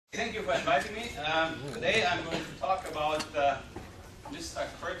Thank you for inviting me. Today I'm going to talk about Mr.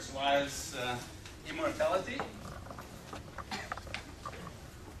 Kurzweil's immortality.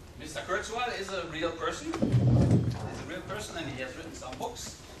 Mr. Kurzweil is a real person. He's a real person and he has written some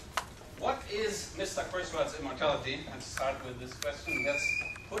books. What is Mr. Kurzweil's immortality? Let's start with this question. Let's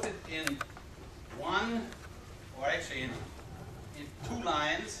put it in one, or actually in two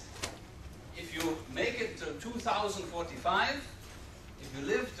lines. If you make it to 2045, if you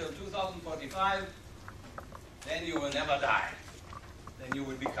live till 2045, then you will never die. Then you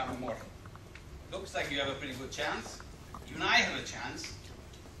will become immortal. Looks like you have a pretty good chance. Even I have a chance.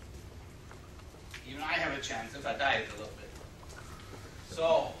 Even I have a chance if I diet a little bit.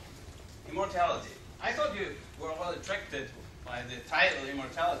 So, immortality. I thought you were all attracted by the title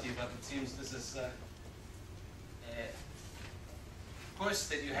immortality, but it seems this is a course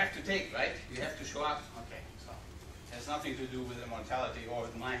that you have to take, right? You have to show up. Okay, so it has nothing to do with immortality or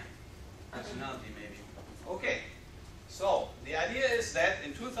with my personality, maybe. Okay, so the idea is that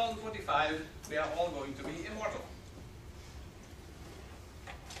in 2045 we are all going to be immortal.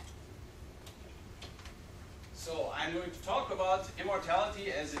 So I'm going to talk about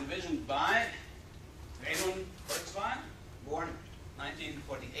immortality as envisioned by Raymond Kurzweil, born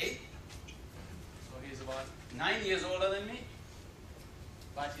 1948. So he's about 9 years older than me,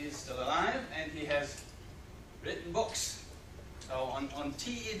 but he's still alive and he has written books. So on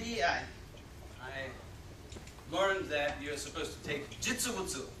TED I learned that you're supposed to take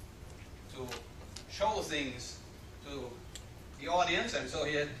jitsubutsu to show things to the audience, and so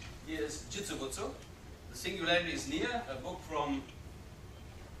here is jitsubutsu. The Singularity is Near, a book from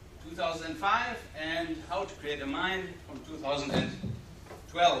 2005, and How to Create a Mind from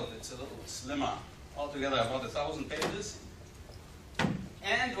 2012. It's a little slimmer, altogether about 1,000 pages.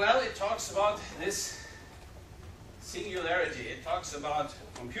 And, well, it talks about this singularity. It talks about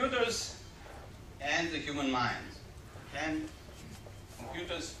computers and the human mind. Can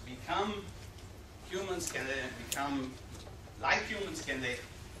computers become humans? Can they become like humans? Can they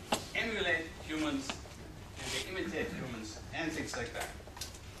emulate humans? Can they imitate humans? And things like that.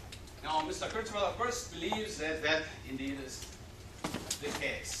 Now, Mr. Kurzweil, of course, believes that that indeed is the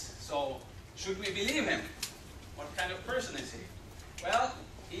case. So, should we believe him? What kind of person is he? Well,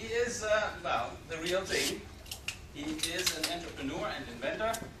 he is, well, the real thing. He is an entrepreneur and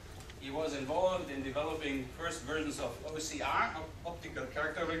inventor. He was involved in developing first versions of OCR, optical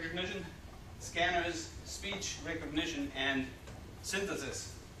character recognition, scanners, speech recognition, and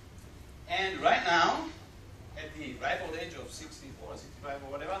synthesis. And right now, at the ripe old age of 64, 65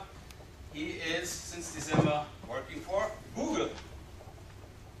 or whatever, he is, since December, working for Google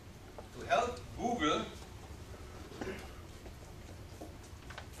to help Google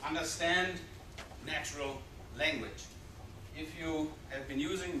understand natural language. If you have been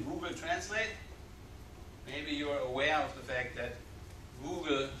using Google Translate, maybe you are aware of the fact that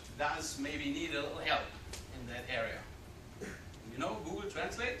Google does maybe need a little help in that area. You know Google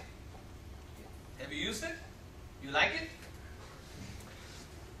Translate? Have you used it? You like it?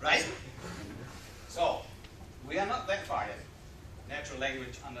 Right? So, we are not that far yet. Natural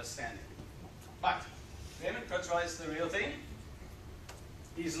language understanding. But Raymond Kurzweil is the real thing.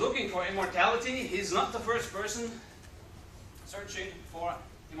 He's looking for immortality. He's not the first person searching for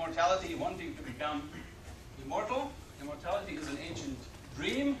immortality, wanting to become immortal. Immortality is an ancient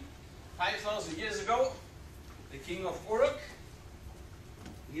dream. 5,000 years ago, the king of Uruk,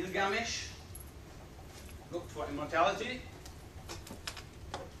 Gilgamesh, looked for immortality.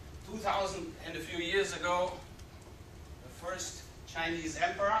 2,000 and a few years ago, the first Chinese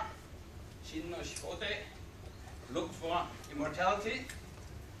emperor, Qin or Shihote, looked for immortality.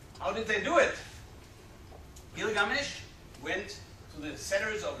 How did they do it? Gilgamesh went to the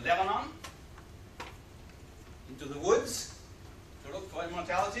centers of Lebanon, into the woods, to look for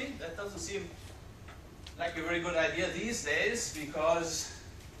immortality. That doesn't seem like a very good idea these days, because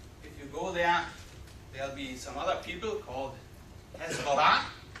if you go there, there'll be some other people called Hezbollah,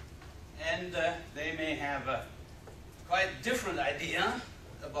 and they may have a quite different idea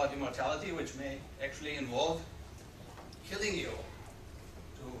about immortality, which may actually involve killing you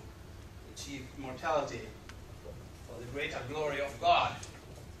to achieve immortality for the greater glory of God.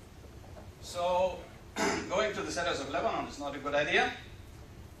 So, going to the centers of Lebanon is not a good idea.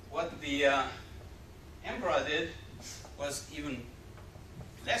 What the emperor did was even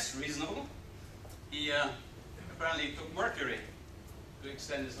less reasonable. He apparently took mercury to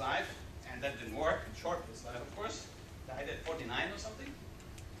extend his life, and that didn't work. It shortened his life, of course. Died at 49 or something.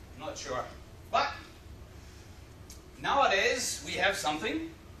 I'm not sure. But nowadays we have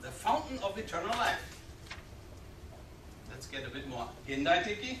something, the fountain of eternal life. The let's get a bit more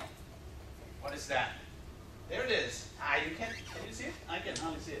Hindeitiki. What is that? There it is. Ah, you can you see it? I can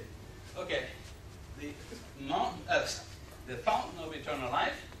hardly see it. Okay. The fountain of eternal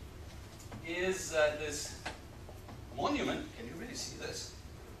life is this monument. Can you really see this?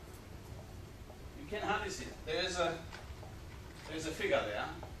 You can hardly see it. There's a figure there,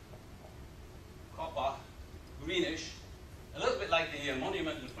 copper, greenish, a little bit like the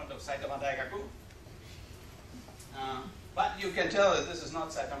monument in front of埼玉大学. But you can tell that this is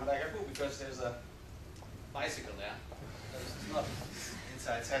not埼玉大学because there's a bicycle there. This is not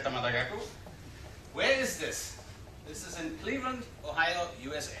inside埼玉大学. Where is this? This is in Cleveland, Ohio,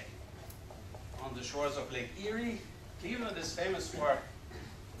 USA, on the shores of Lake Erie. Cleveland is famous for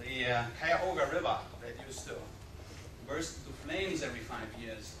the Cuyahoga River that used to burst into flames every 5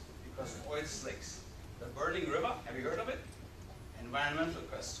 years because of oil slicks. The burning river, have you heard of it? Environmental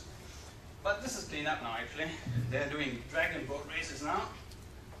question. But this is cleaned up now, actually. They're doing dragon boat races now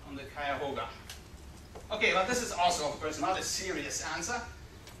on the Cuyahoga. Okay, but this is also, of course, not a serious answer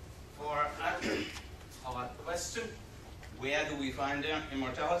for our question. Where do we find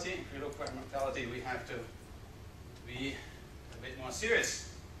immortality? If we look for immortality, we have to be a bit more serious.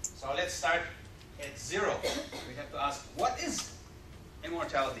 So let's start at zero. We have to ask, what is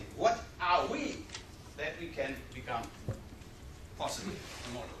immortality? What are we that we can become possibly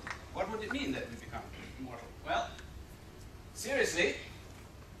immortal? What would it mean that we become immortal? Well, seriously,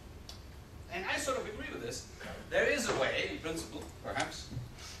 and I sort of agree with this, there is a way, in principle, perhaps,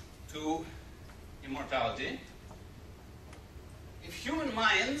 to immortality. If human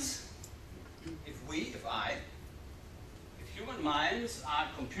minds, if human minds are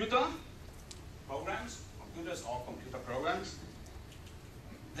computer programs, computers or computer programs,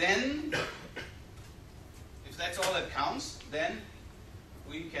 then, if that's all that counts, then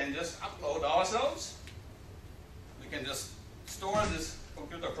we can just upload ourselves. We can just store this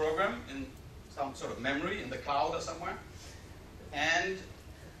computer program in some sort of memory in the cloud or somewhere, and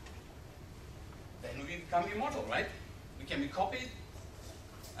then we become immortal, right? We can be copied,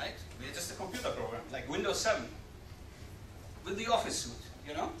 right? We're just a computer program, like Windows 7 with the Office suite,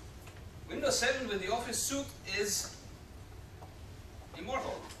 you know? Windows 7 with the Office suite is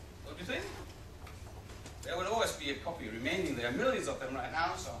immortal, don't you think? There will always be a copy remaining. There are millions of them right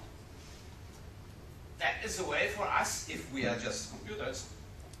now, so that is a way for us, if we are just computers,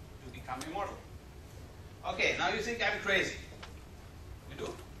 to become immortal. Okay, now you think I'm crazy. You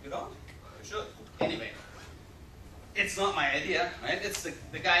do? You don't? You should. Anyway, it's not my idea, right? It's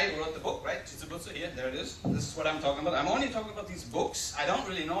the guy who wrote the book, right? Chitsubutsu, here, there it is. This is what I'm talking about. I'm only talking about these books. I don't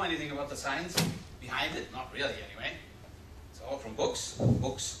really know anything about the science behind it. Not really, anyway. It's all from books.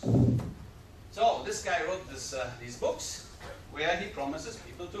 So this guy wrote these books where he promises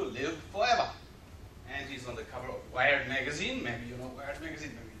people to live forever. And he's on the cover of Wired magazine. Maybe you know Wired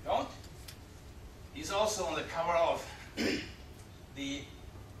magazine, maybe you don't. He's also on the cover of the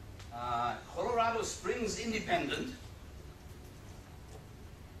Colorado Springs Independent,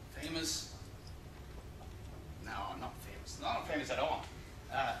 famous, no, not famous, not famous at all,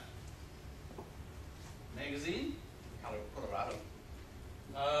 magazine, Colorado,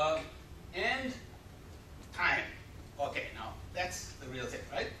 and Time. Okay, now that's the real thing,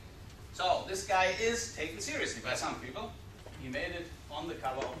 right? So this guy is taken seriously by some people. He made it on the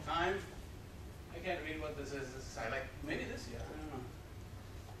cover of Time. I can't read what this is. I like, maybe this year, I don't know.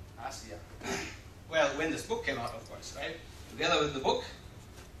 Last year. Well, when this book came out, of course, right? Together with the book,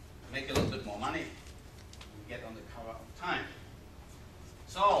 make a little bit more money, and get on the cover of Time.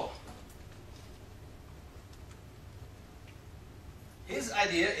 So, his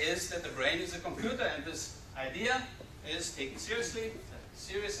idea is that the brain is a computer, and this idea is taken seriously, a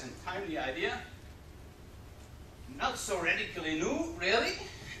serious and timely idea. Not so radically new, really,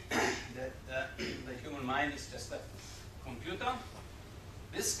 that the human mind is just a computer.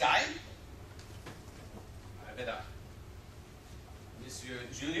 This guy, Monsieur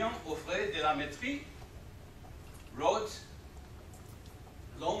Julien Offray de la Métrie, wrote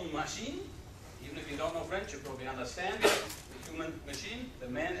L'Homme Machine. Even if you don't know French, you probably understand the human machine, the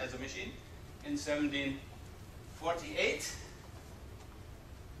man as a machine, in 1748,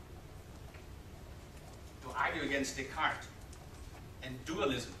 to argue against Descartes and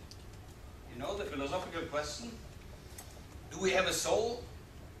dualism. You know the philosophical question, do we have a soul?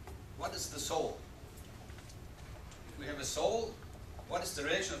 What is the soul? If we have a soul, what is the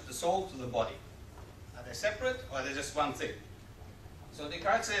relation of the soul to the body? Are they separate, or are they just one thing? So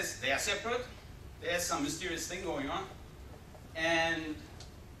Descartes says they are separate. There's some mysterious thing going on. And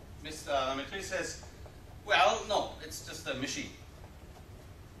Mr. Métrie says, well, no, it's just a machine.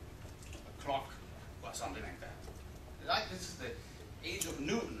 A clock or something like that. Like this is the age of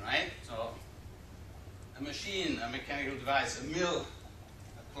Newton, right? So a machine, a mechanical device, a mill,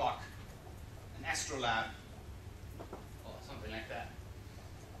 a clock, an astrolabe, or something like that.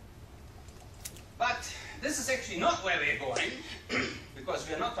 But this is actually not where we're going, because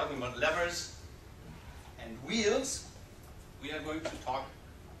we are not talking about levers and wheels. We are going to talk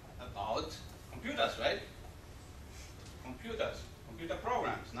about computers, right? Computers, computer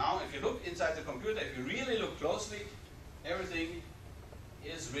programs. Now, if you look inside the computer, if you really look closely, everything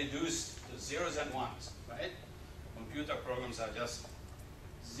is reduced to zeros and ones, right? Computer programs are just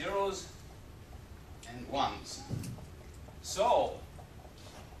zeros and ones. So,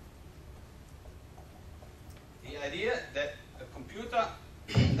 the idea that the computer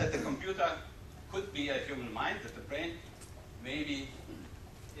could be a human mind, that the brain maybe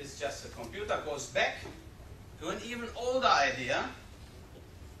is just a computer, goes back to an even older idea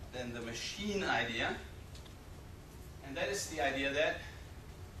than the machine idea, and that is the idea that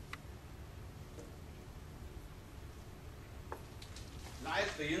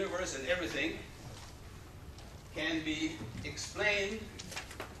life, the universe, and everything can be explained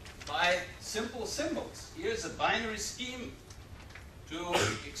by simple symbols. Here's a binary scheme to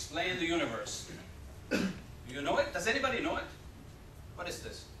explain the universe. Do you know it? Does anybody know it? What is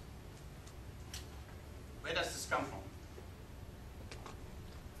this? Where does this come from?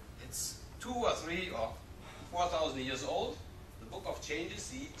 It's 2 or 3 or 4,000 years old. The Book of Changes,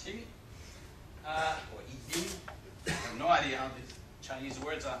 the I Ching, or I Ching. I have no idea how these Chinese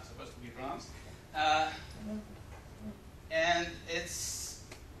words are supposed to be pronounced. And it's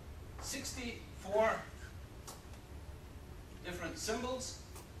 64 different symbols,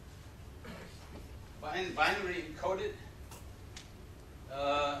 binary encoded,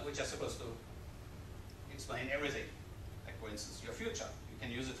 which are supposed to explain everything. Like, for instance, your future. You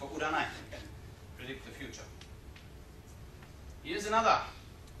can use it for Uranai. You can predict the future. Here's another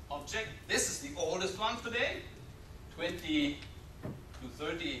object. This is the oldest one today, 20 to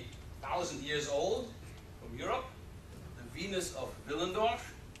 30,000 years old, from Europe, the Venus of Willendorf.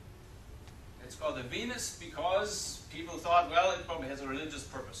 It's called the Venus because people thought, well, it probably has a religious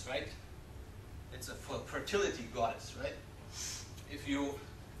purpose, right? It's a fertility goddess, right? If you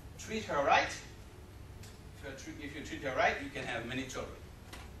treat her right, if you treat her right, you can have many children.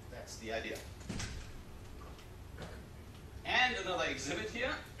 That's the idea. And another exhibit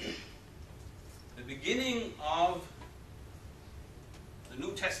here, the beginning of the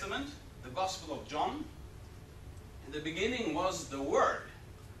New Testament, the Gospel of John. In the beginning was the Word,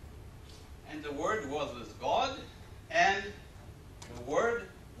 and the Word was with God, and the Word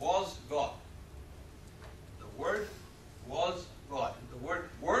was God. The Word was God. And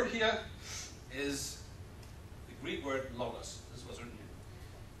the word here is the Greek word logos. This was written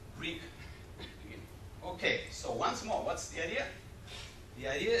in Greek beginning. Okay, so once more, what's the idea? The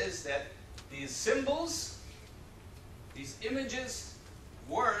idea is that these symbols, these images,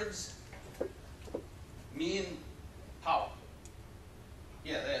 words, mean power.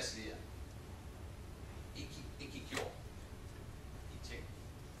 Yeah, there's the ikikyo.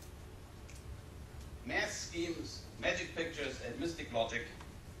 Math schemes, magic pictures, and mystic logic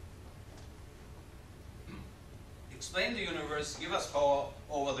explain the universe, give us power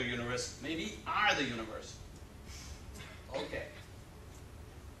over the universe, maybe are the universe. Okay.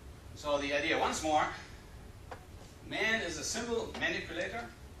 So the idea, once more, man is a symbol manipulator.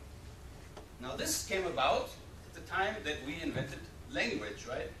 Now this came about at the time that we invented language,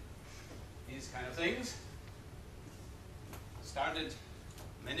 right? These kind of things started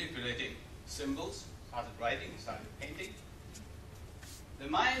manipulating symbols, started writing, started painting. The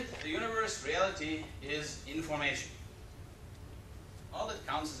mind, the universe, reality is information. All that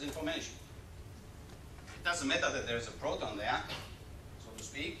counts is information. It doesn't matter that there's a proton there, so to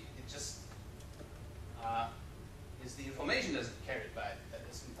speak. It just is the information that's carried by it that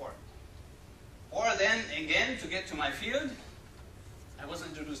is important. Or then, again, to get to my field, I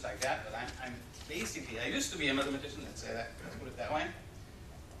wasn't introduced like that, but I'm basically, I used to be a mathematician, let's say that, let's put it that way.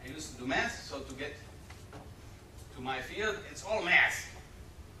 I used to do math, so to get to my field, it's all math.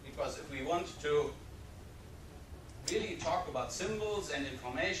 Because if we want to really talk about symbols and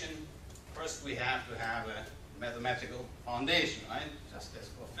information, first we have to have a mathematical foundation, right? Just as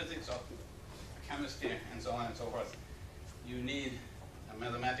for physics or chemistry and so on and so forth. You need a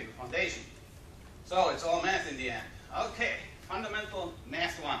mathematical foundation. So it's all math in the end. Okay, fundamental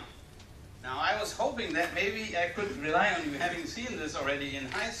math 1. Now I was hoping that maybe I could rely on you having seen this already in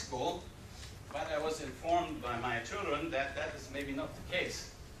high school, but I was informed by my children that that is maybe not the case.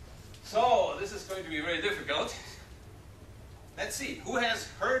 So this is going to be very difficult. Let's see, who has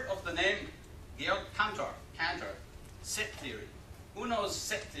heard of the name Georg Cantor? Cantor. Set theory. Who knows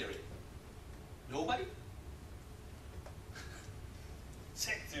set theory? Nobody?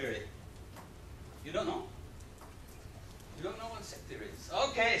 Set theory. You don't know? You don't know what set theory is?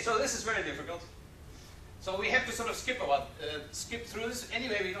 Okay, so this is very difficult. So we have to sort of skip through this.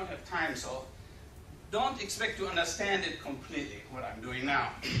 Anyway, we don't have time, so don't expect to understand it completely, what I'm doing now.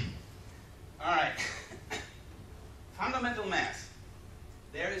 All right. Fundamental math.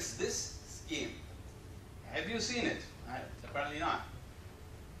 There is this scheme. Have you seen it? Apparently not.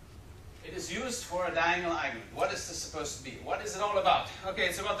 It is used for a diagonal argument. What is this supposed to be? What is it all about? Okay,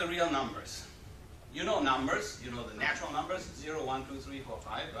 it's about the real numbers. You know numbers. You know the natural numbers. 0, 1, 2, 3, 4,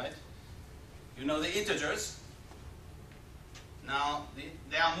 5, right? You know the integers. Now,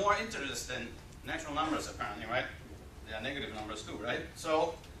 there are more integers than natural numbers, apparently, right? There are negative numbers too, right?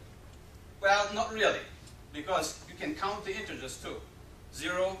 So, well, not really, because you can count the integers too.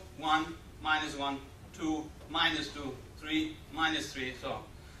 0, 1, minus 1, 2, minus 2, 3, minus 3, so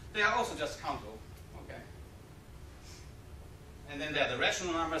they are also just countable, okay? And then there are the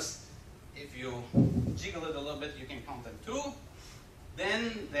rational numbers. If you jiggle it a little bit, you can count them too.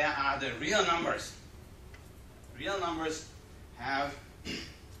 Then there are the real numbers. Real numbers have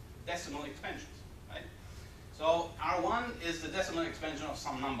decimal expansions, right? So R1 is the decimal expansion of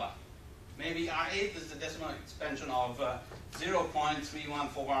some number. Maybe R8 is the decimal expansion of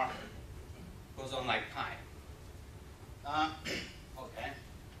 0.314, goes on like pi. Okay.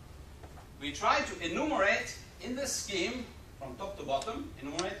 We try to enumerate in this scheme from top to bottom,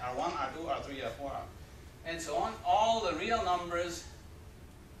 enumerate R1, R2, R3, R4, and so on, all the real numbers.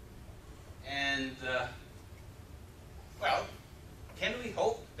 And, well, can we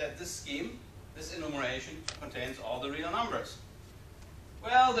hope that this scheme, this enumeration, contains all the real numbers?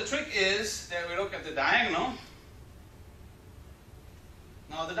 Well, the trick is that we look at the diagonal.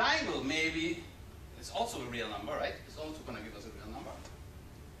 Now, the diagonal maybe is also a real number, right? It's also going to give us a real number.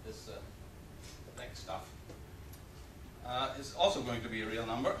 This black stuff is also going to be a real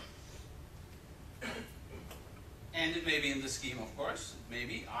number. And it may be in the scheme, of course.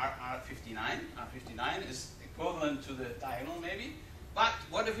 Maybe R59. R59 is equivalent to the diagonal, maybe. But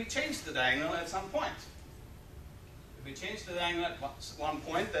what if we change the diagonal at some point? If we change the diagonal at one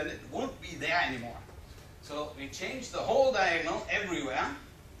point, then it won't be there anymore. So we change the whole diagonal everywhere,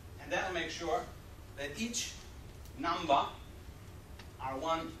 and that'll make sure that each number,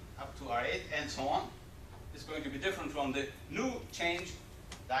 R1 up to R8, and so on, is going to be different from the new changed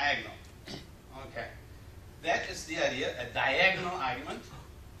diagonal. Okay. That is the idea, a diagonal argument.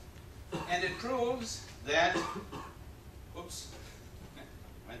 And it proves that, oops,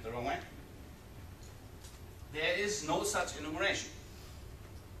 went the wrong way. There is no such enumeration.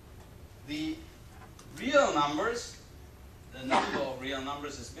 The real numbers, the number of real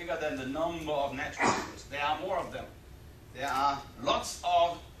numbers is bigger than the number of natural numbers. There are more of them. There are lots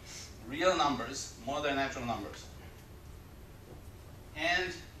of real numbers, more than natural numbers.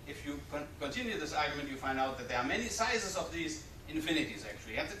 And if you continue this argument, you find out that there are many sizes of these infinities,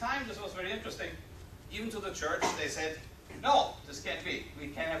 actually. At the time, this was very interesting. Even to the church, they said, no, this can't be. We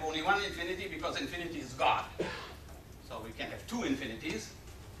can have only one infinity because infinity is God. So we can't have two infinities.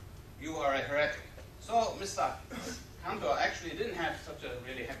 You are a heretic. So Mr. Cantor actually didn't have such a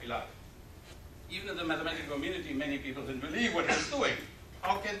really happy life. Even in the mathematical community, many people didn't believe what he was doing.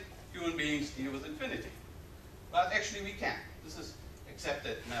 How can human beings deal with infinity? But actually we can. This is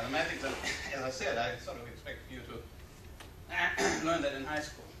accepted mathematics, and as I said, I sort of expect you to learn that in high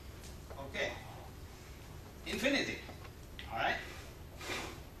school. Okay. Infinity. All right?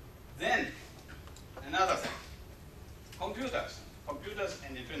 Then, another thing. Computers. Computers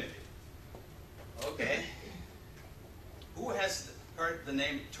and infinity. Okay. Who has heard the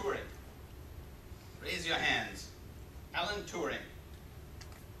name Turing? Raise your hands. Alan Turing.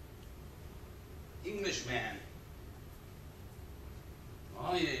 Englishman.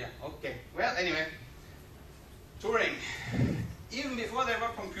 Oh, yeah. Okay. Well, anyway. Turing. Even before there were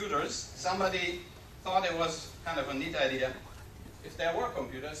computers, somebody thought it was kind of a neat idea if there were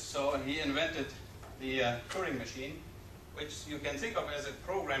computers, so he invented the Turing machine, which you can think of as a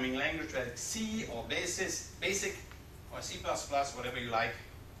programming language like C or BASIC or C++, whatever you like,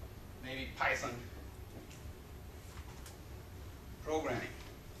 maybe Python. Programming.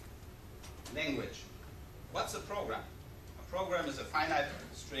 Language. What's a program? A program is a finite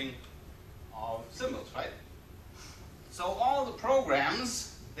string of symbols, right? So all the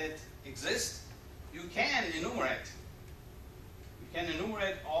programs that exist, you can enumerate. You can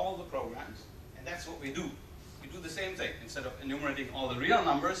enumerate all the programs, and that's what we do. We do the same thing. Instead of enumerating all the real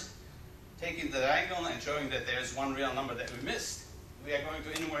numbers, taking the diagonal and showing that there's one real number that we missed, we are going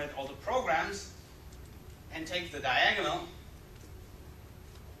to enumerate all the programs and take the diagonal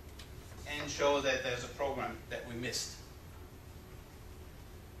and show that there's a program that we missed.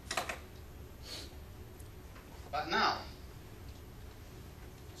 But now,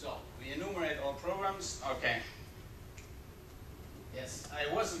 so we enumerate all programs. Okay. Yes,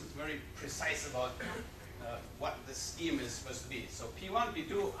 I wasn't very precise about what the scheme is supposed to be. So P1,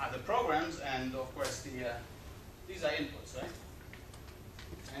 P2 are the programs, and of course these are inputs, right?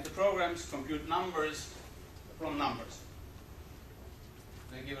 And the programs compute numbers from numbers.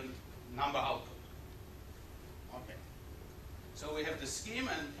 They're given number output. Okay. So we have the scheme,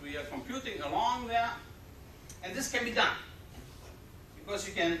 and we are computing along there, and this can be done because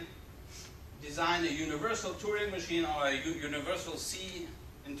you can design a universal Turing machine or a universal C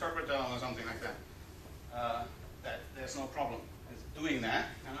interpreter or something like that. There's no problem with doing that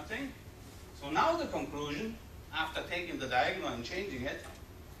kind of thing. So now the conclusion, after taking the diagonal and changing it,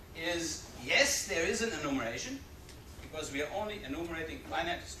 is yes, there is an enumeration, because we are only enumerating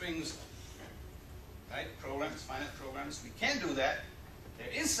finite strings, right? Programs, finite programs. We can do that. There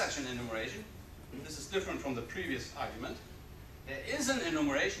is such an enumeration. This is different from the previous argument. There is an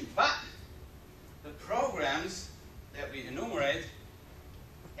enumeration, but the programs that we enumerate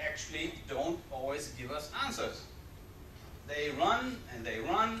actually don't always give us answers. They run, and they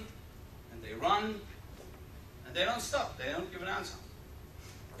run, and they run, and they don't stop. They don't give an answer.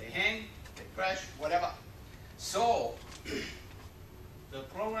 They hang, they crash, whatever. So, the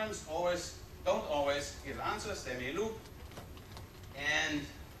programs don't always give answers. They may loop. And,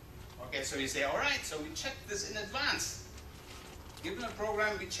 okay, so you say, all right, so we check this in advance. Given a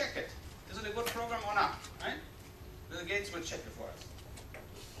program, we check it. Is it a good program or not, right? Bill Gates will check it for us.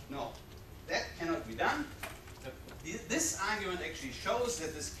 No, that cannot be done. This argument actually shows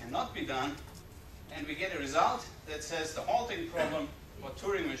that this cannot be done, and we get a result that says the halting problem for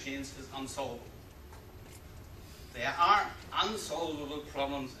Turing machines is unsolvable. There are unsolvable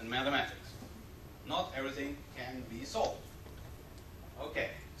problems in mathematics. Not everything can be solved. Okay,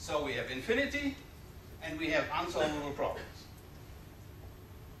 so we have infinity, and we have unsolvable problems.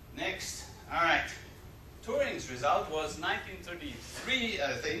 Next, all right. Turing's result was 1933,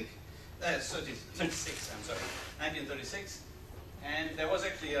 I think. 36, I'm sorry. 1936. And there was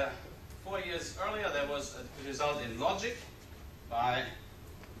actually 4 years earlier, there was a result in logic by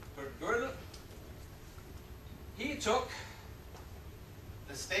Kurt Gödel. He took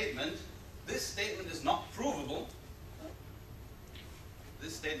the statement, this statement is not provable.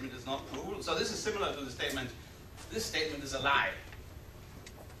 This statement is not provable. So this is similar to the statement, this statement is a lie.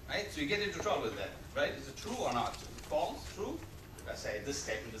 Right? So you get into trouble with that, right? Is it true or not? False? True? If I say this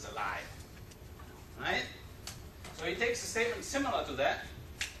statement is a lie. Right? So he takes a statement similar to that.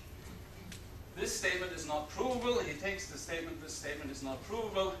 This statement is not provable. He takes the statement, this statement is not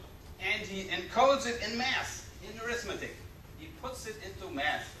provable, and he encodes it in math, in arithmetic. He puts it into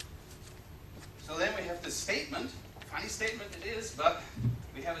math. So then we have this statement. Funny statement it is, but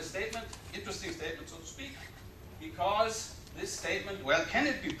we have a statement, interesting statement, so to speak, because this statement, well, can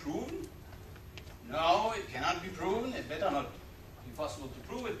it be proven? No, it cannot be proven. It better not be possible to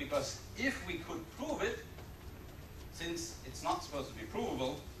prove it, because if we could prove it, since it's not supposed to be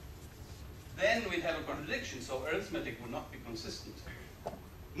provable, then we'd have a contradiction, so arithmetic would not be consistent.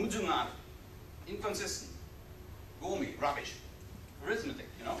 Mujungar, inconsistent. Gomi, rubbish. Arithmetic,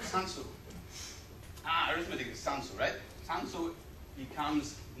 you know, sansu. Arithmetic is sansu, right? Sansu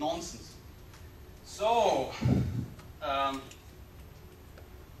becomes nonsense. So,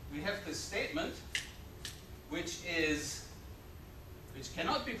 we have this statement which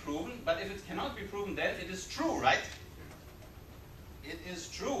cannot be proven, but if it cannot be proven, then it is true, right? It is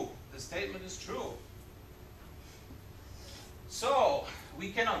true. The statement is true. So,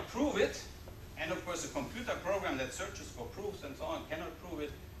 we cannot prove it, and of course a computer program that searches for proofs and so on cannot prove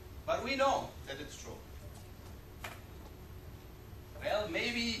it, but we know that it's true. Well,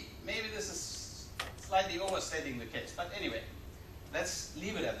 maybe this is slightly overstating the case, but anyway, let's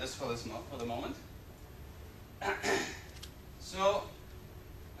leave it at this for the moment. So,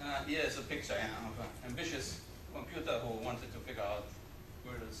 here is a picture of an ambitious computer who wanted to figure out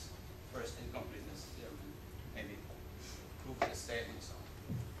Gödel's first incompleteness theorem and maybe prove his statement. So,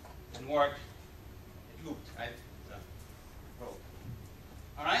 it didn't work. It looped, right? The probe.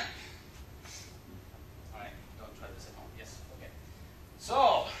 All right? All right, don't try this at home. Yes, okay.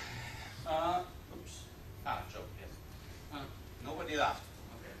 So, oops. Joke, yes. Nobody laughed.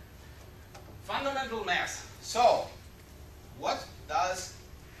 Okay. Fundamental math. So, what does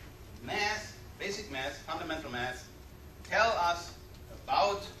math, basic math, fundamental math, tell us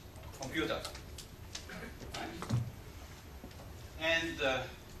about computers? Right? And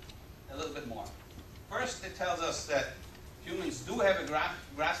a little bit more. First, tells us that humans do have a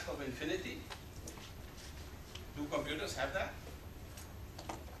grasp of infinity. Do computers have that?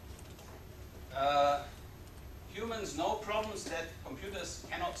 Humans know problems that computers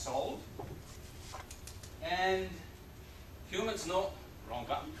cannot solve. And humans know, wrong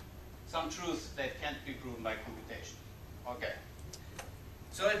button, some truths that can't be proven by computation. Okay.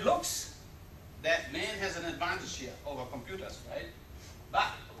 So it looks that man has an advantage here over computers, right?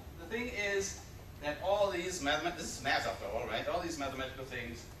 But the thing is that all these this is math after all, right? All these mathematical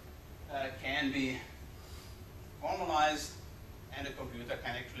things can be formalized, and a computer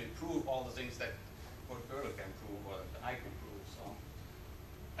can actually prove all the things that Gödel can prove or that I can prove. So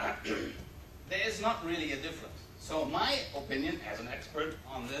there is not really a difference. So my opinion, as an expert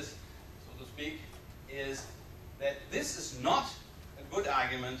on this, so to speak, is that this is not a good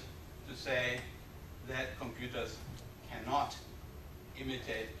argument to say that computers cannot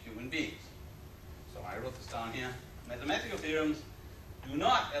imitate human beings. So I wrote this down here. Mathematical theorems do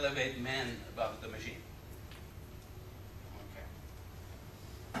not elevate man above the machine.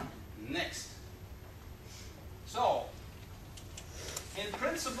 Okay. Next. So, in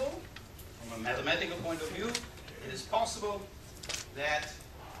principle, from a mathematical point of view, it is possible that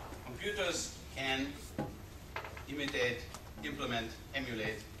computers can imitate, implement,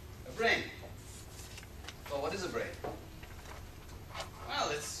 emulate a brain. So what is a brain? Well,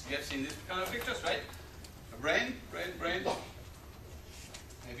 you have seen these kind of pictures, right? A brain.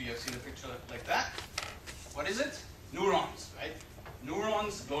 Maybe you have seen a picture like that. What is it? Neurons, right?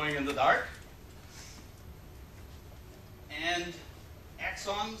 Neurons glowing in the dark. And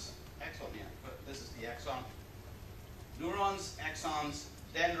axons, this is the axon. Neurons, axons,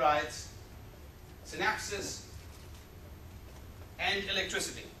 dendrites, synapses, and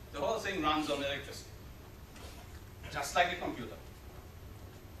electricity. The whole thing runs on electricity, just like a computer.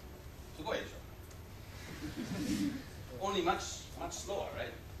 Only much slower,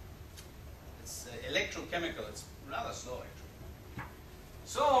 right? It's electrochemical. It's rather slow, actually.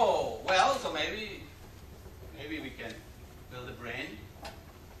 So, well, so maybe we can build a brain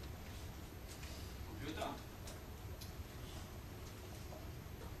computer.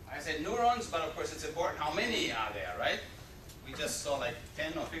 I said neurons, but of course it's important how many are there, right? We just saw like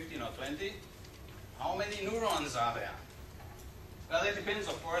 10 or 15 or 20. How many neurons are there? Well, it depends,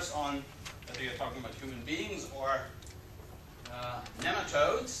 of course, on whether you're talking about human beings or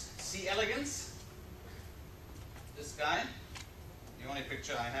nematodes. C. elegans, this guy, the only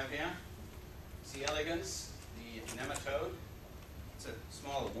picture I have here. C. elegans, the nematode. It's a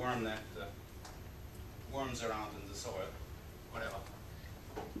small worm that worms around in the soil, whatever.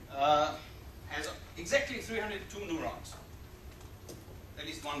 Has exactly 302 neurons. At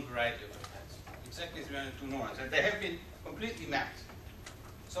least one variety of it has exactly 302 neurons, and they have been completely mapped.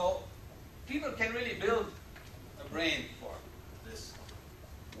 So people can really build a brain for this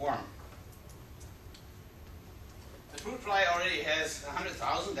worm. The fruit fly already has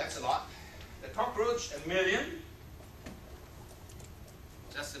 100,000, that's a lot. The cockroach, 1 million.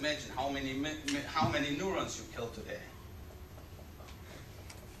 Just imagine how many neurons you killed today.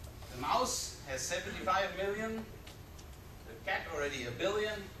 The mouse has 75 million. The cat already 1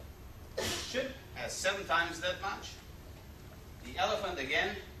 billion. The ship has 7 times that much. The elephant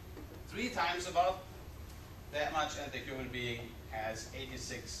again, 3 times about that much, and the human being has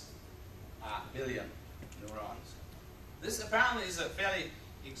 86 billion neurons. This apparently is a fairly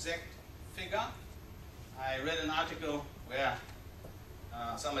exact figure. I read an article where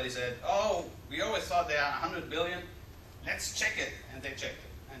somebody said, oh, we always thought there are 100 billion. Let's check it. And they checked it.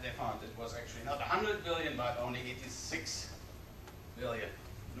 And they found it was actually not 100 billion, but only 86 billion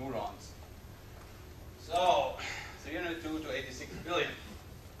neurons. So 302 to 86 billion.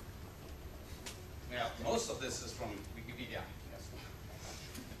 Well, most of this is from Wikipedia. Yes.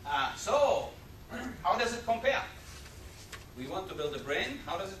 So, how does it compare? We want to build a brain.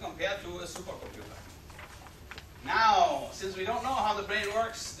 How does it compare to a supercomputer? Now, since we don't know how the brain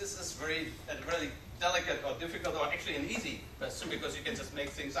works, this is very delicate or difficult, or actually an easy question, because you can just make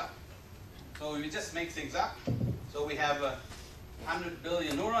things up. So we just make things up. So we have 100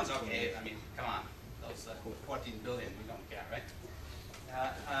 billion neurons. Okay, I mean, come on. Those 14 billion, we don't care, right?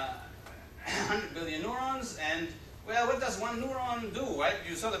 100 billion neurons, and well, what does one neuron do, right?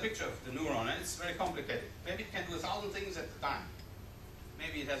 You saw the picture of the neuron, and it's very complicated. Maybe it can do 1,000 things at a time.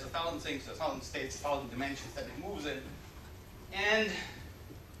 Maybe it has 1,000 things, 1,000 states, 1,000 dimensions that it moves in. And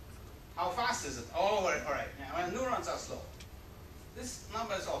how fast is it? Oh, all right. Now, well, neurons are slow. This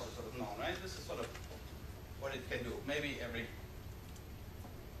number is also sort of known, right? This is sort of what it can do. Maybe every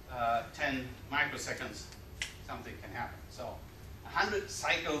 10 microseconds, something can happen. So 100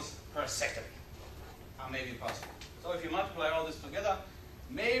 cycles per second. are maybe possible. So if you multiply all this together,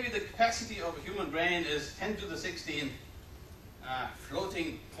 maybe the capacity of a human brain is 10 to the 16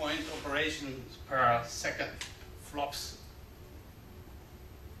 floating point operations per second, flops.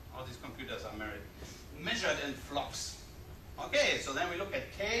 All these computers are measured in flops. Okay, so then we look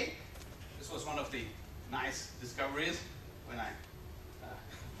at K. This was one of the nice discoveries when I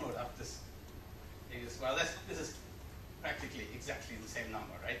wrote up this. Well, this is practically exactly the same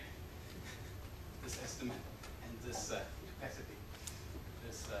number, right? This estimate and this capacity,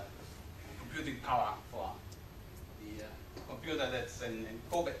 this computing power for the computer that's in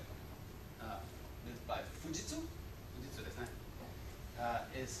Kobe, built by Fujitsu.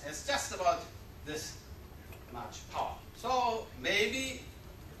 Has just about this much power. So maybe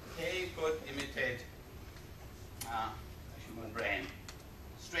K could imitate a human brain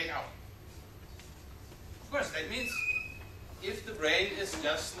straight out. Of course, that means if the brain is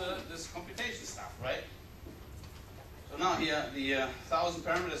just this computation stuff, right? So now here the 1,000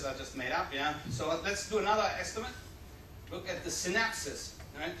 parameters are just made up, yeah? So let's do another estimate. Look at the synapses,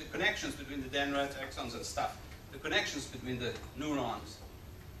 right? The connections between the dendrites, axons and stuff. The connections between the neurons.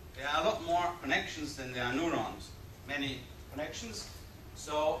 There are a lot more connections than there are neurons. Many connections.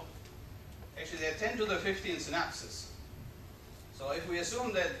 So actually there are 10 to the 15 synapses. So if we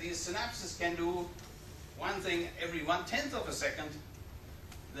assume that these synapses can do one thing every 1/10 of a second,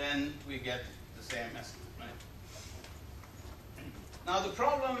 then we get the same estimate, right? Now the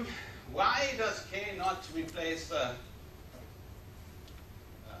problem, why does K not replace Abe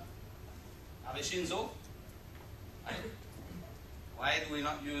Shinzo? Right? Why do we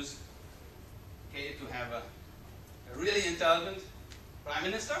not use K to have a really intelligent prime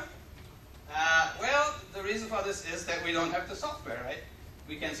minister? Well, the reason for this is that we don't have the software, right?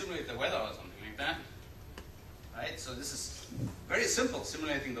 We can simulate the weather or something like that. Right? So this is very simple,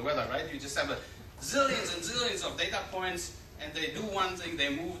 simulating the weather, right? You just have zillions and zillions of data points, and they do one thing, they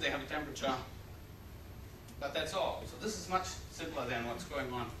move, they have a temperature. But that's all. So this is much simpler than what's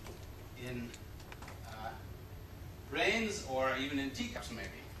going on in brains or even in teacups,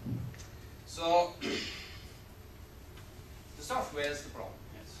 maybe. So the software is the problem,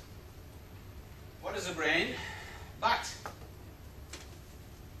 yes. What is a brain? But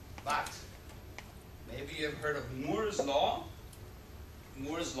maybe you've heard of Moore's law.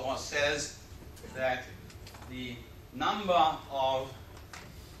 Moore's law says that the number of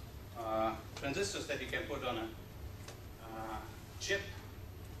transistors that you can put on a chip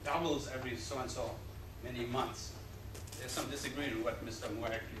doubles every so and so many months. There's some disagreement with what Mr.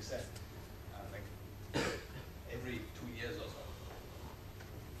 Moore actually said, like every 2 years or so.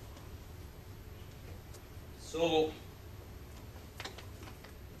 So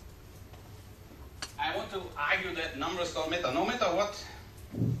I want to argue that numbers don't matter. No matter what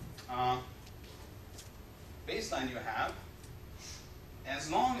baseline you have,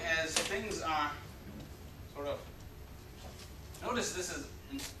 as long as things are sort of, notice this is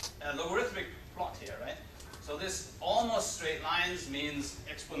a logarithmic plot here, right? So this almost straight lines means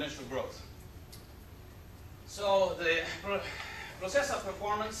exponential growth. So the processor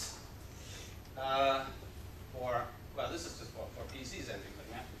performance well, this is just for PCs and things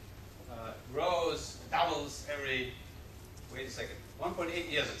like that, grows, doubles every, wait a second,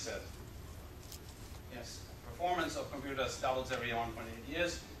 1.8 years it says. Yes, performance of computers doubles every 1.8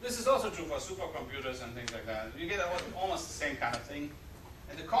 years. This is also true for supercomputers and things like that. You get almost the same kind of thing.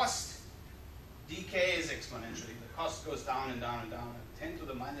 And the cost decays exponentially. The cost goes down and down and down. 10 to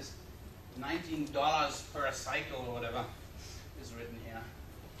the minus $19 per cycle or whatever is written here.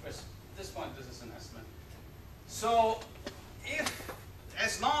 Whereas at this point, this is an estimate. So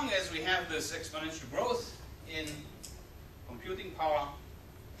as long as we have this exponential growth in computing power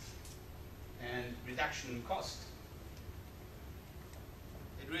and reduction in cost,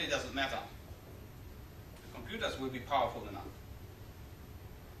 it really doesn't matter. The computers will be powerful enough.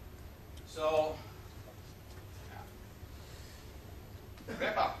 So,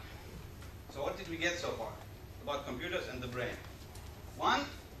 wrap up. So what did we get so far about computers and the brain? One,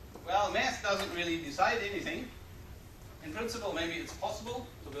 well, math doesn't really decide anything. In principle, maybe it's possible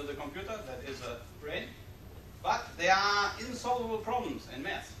to build a computer that is a brain, but there are insolvable problems in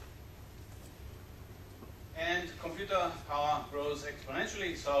math. And computer power grows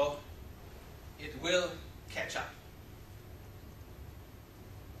exponentially, so it will catch up.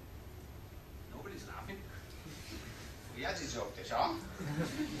 Nobody's laughing. Oyaji joke, desho?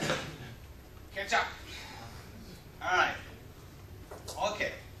 Catch up. All right.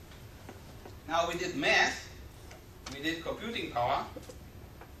 Okay. Now we did math. We did computing power.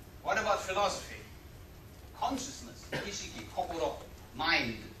 What about philosophy? Consciousness, ishiki, kokoro,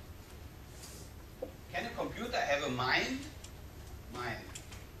 mind. Can a computer have a mind? Mind.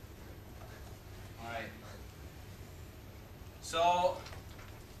 All right. So,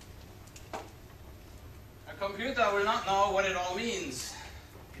 a computer will not know what it all means.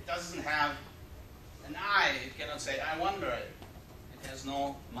 It doesn't have an eye. It cannot say, I wonder. It has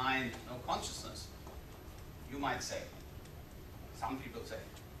no mind, no consciousness, you might say. Some people say.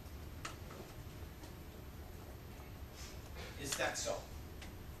 Is that so?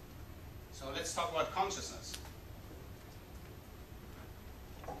 So let's talk about consciousness.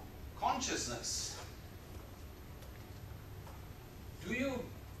 Consciousness.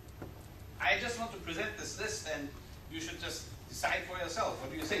 I just want to present this list and you should just decide for yourself.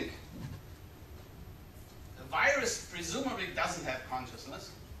 What do you think? The virus presumably doesn't have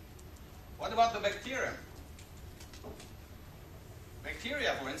consciousness. What about the bacterium?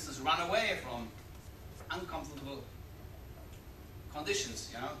 Bacteria, for instance, run away from uncomfortable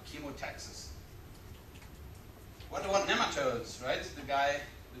conditions, chemotaxis. What about nematodes, right? The guy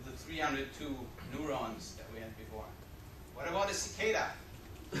with the 302 neurons that we had before. What about a cicada,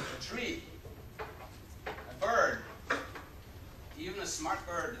 a tree, a bird, even a smart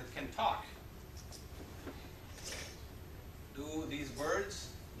bird that can talk? Do these birds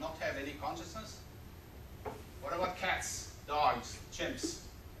not have any consciousness? What about cats, dogs, chimps,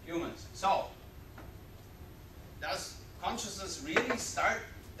 humans? So, does consciousness really start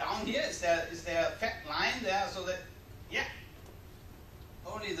down here? Is there a fat line there so that, yeah,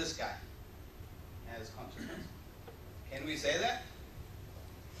 only this guy has consciousness? Can we say that?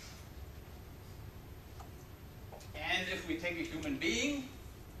 And if we take a human being,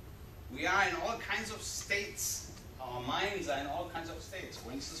 we are in all kinds of states. Our minds are in all kinds of states.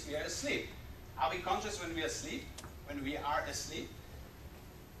 For instance, we are asleep. Are we conscious when we are asleep? When we are asleep?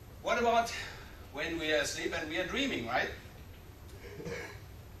 What about when we are asleep and we are dreaming, right?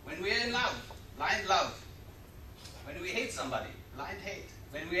 When we are in love, blind love. When we hate somebody, blind hate.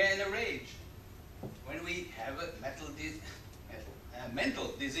 When we are in a rage. When we have a mental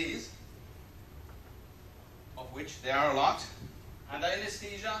disease, of which there are a lot, under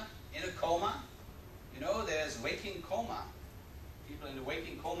anesthesia, in a coma. There's waking coma. People in the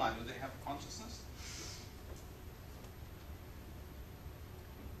waking coma, do they have consciousness?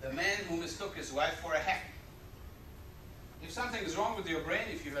 The man who mistook his wife for a hack. If something is wrong with your brain,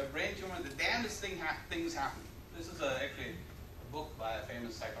 if you have a brain tumor, the damnedest things happen. This is actually a book by a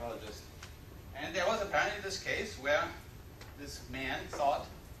famous psychologist. And there was apparently this case where this man thought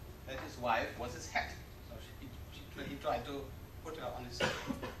that his wife was his hat. So he tried to put her on his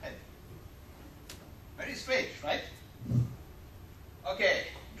head. Very strange, right? Okay,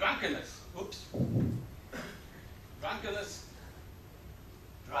 drunkenness. Oops. Drunkenness,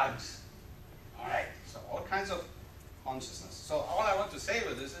 drugs. All right, so all kinds of consciousness. So all I want to say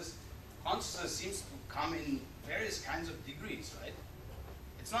with this is consciousness seems to come in various kinds of degrees, right?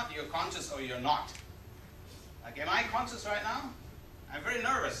 It's not you're conscious or you're not. Like, am I conscious right now? I'm very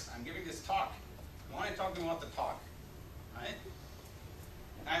nervous. I'm giving this talk. I'm only talking about the talk, right?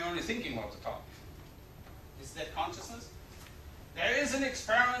 I'm only thinking about the talk. Is that consciousness? There is an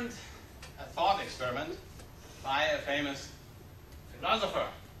experiment, a thought experiment, by a famous philosopher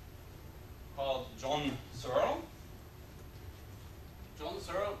called John Searle. John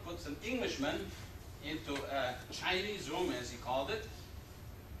Searle puts an Englishman into a Chinese room, as he called it.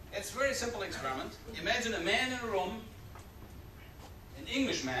 It's a very simple experiment. Imagine a man in a room, an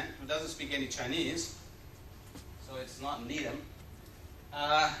Englishman who doesn't speak any Chinese, so it's not Needham,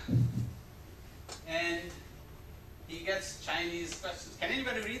 and he gets Chinese questions. Can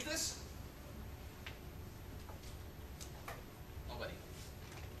anybody read this? Nobody.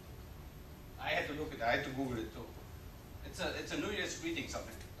 I had to look at it. I had to Google it too. It's a New Year's greeting,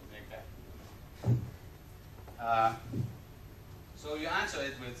 something like that. So you answer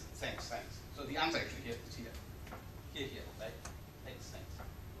it with thanks, thanks. So the answer actually is here. Here, right? Thanks, thanks.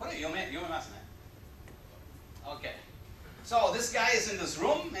 What are you, okay. So this guy is in this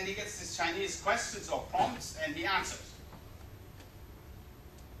room and he gets these Chinese questions or prompts and he answers.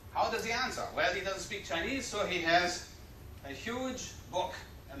 How does he answer? Well, he doesn't speak Chinese, so he has a huge book,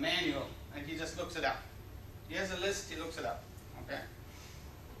 a manual, and he just looks it up. He has a list, he looks it up. Okay?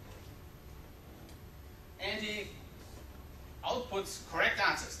 And he outputs correct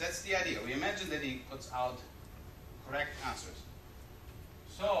answers. That's the idea. We imagine that he puts out correct answers.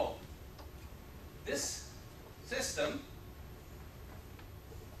 So, this system,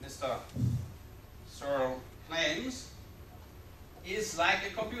 Mr. Searle claims, is like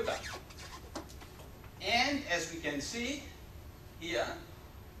a computer. And as we can see here,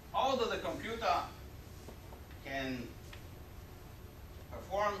 although the computer can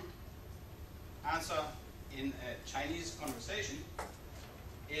perform answer in a Chinese conversation,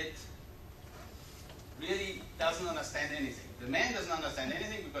 it really doesn't understand anything. The man doesn't understand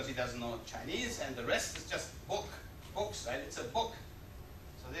anything because he doesn't know Chinese, and the rest is just books, right? It's a book.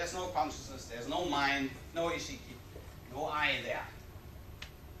 So there's no consciousness, there's no mind, no ishiki, no I there.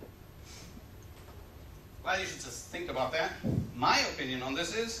 Well, you should just think about that. My opinion on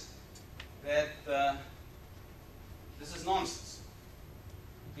this is that this is nonsense.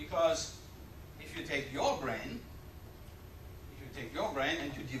 Because if you take your brain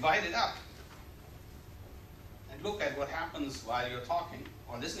and you divide it up and look at what happens while you're talking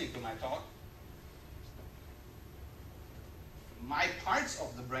or listening to my talk, my parts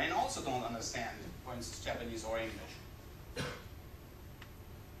of the brain also don't understand, for instance, Japanese or English.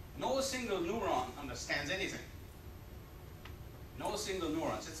 No single neuron understands anything. No single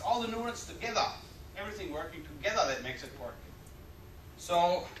neurons. It's all the neurons together, everything working together that makes it work.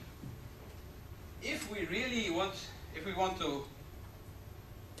 So, if we want to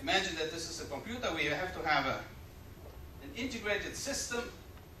imagine that this is a computer, we have to have an integrated system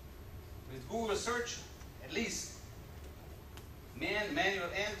with Google search, at least manual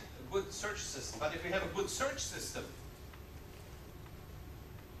and a good search system. But if we have a good search system,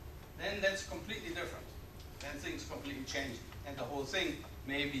 then that's completely different. Then things completely change, and the whole thing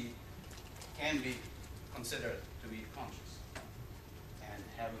can be considered to be conscious and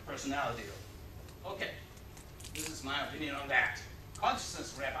have a personality. Okay, this is my opinion on that.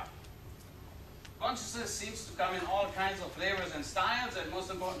 Consciousness wrap up. Consciousness seems to come in all kinds of flavors and styles, and most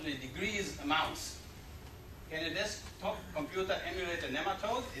importantly, degrees, amounts. Can a desktop computer emulate a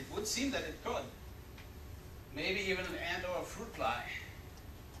nematode? It would seem that it could. Maybe even an ant or a fruit fly.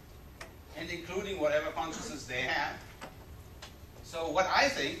 And including whatever consciousness they have. So what I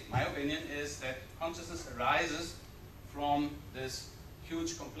think, my opinion, is that consciousness arises from this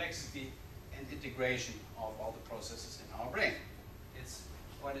huge complexity and integration of all the processes in our brain. It's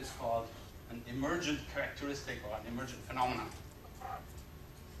what is called an emergent characteristic or an emergent phenomenon.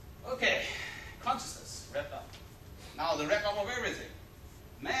 Okay, consciousness, wrapped up. Now the wrap up of everything.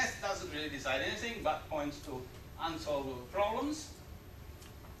 Math doesn't really decide anything but points to unsolvable problems.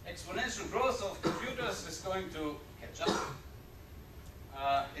 Exponential growth of computers is going to catch up.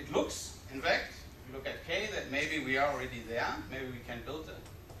 It looks, in fact, if you look at K, that maybe we are already there. Maybe we can build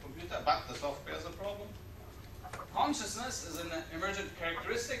a computer, but the software is a problem. Consciousness is an emergent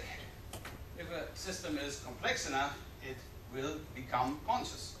characteristic. If a system is complex enough, it will become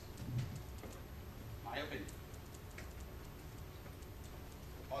conscious. My opinion.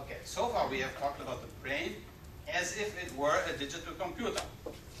 Okay, so far we have talked about the brain as if it were a digital computer.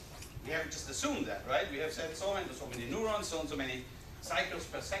 We have just assumed that, right? We have said so many neurons, so and so many cycles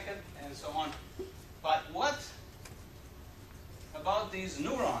per second, and so on. But what about these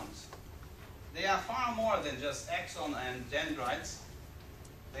neurons? They are far more than just axon and dendrites.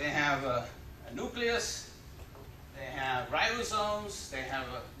 They have a nucleus, they have ribosomes, they have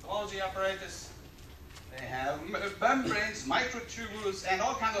a Golgi apparatus, they have membranes, microtubules, and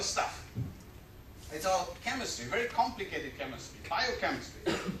all kinds of stuff. It's all chemistry, very complicated chemistry,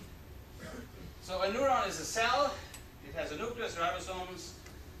 biochemistry. So a neuron is a cell. It has a nucleus, ribosomes,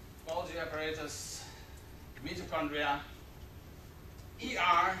 Golgi apparatus, mitochondria,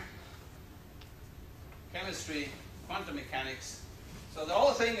 ER, chemistry, quantum mechanics. So the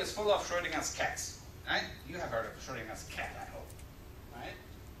whole thing is full of Schrödinger's cats, right? You have heard of Schrödinger's cat, I hope, right?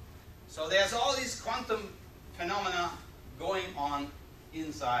 So there's all these quantum phenomena going on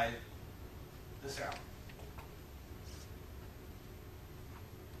inside the cell.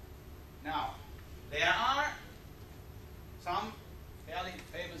 Now, there are some fairly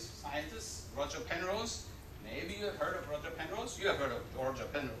famous scientists, Roger Penrose. Maybe you have heard of Roger Penrose. You have heard of Roger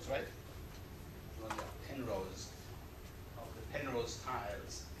Penrose, right? Roger Penrose, of the Penrose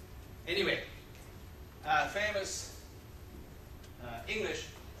tiles. Anyway, famous English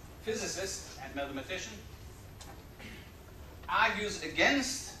physicist and mathematician argues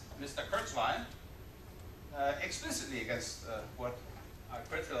against Mr. Kurzweil, explicitly against what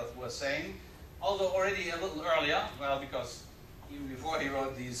Kurzweil was saying, although already a little earlier, well, because even before he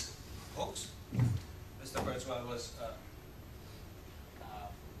wrote these books, Mr. Kurzweil was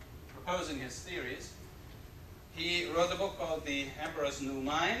proposing his theories. He wrote a book called The Emperor's New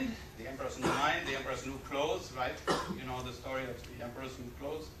Mind, The Emperor's New Mind, The Emperor's New Clothes, right? You know the story of the Emperor's New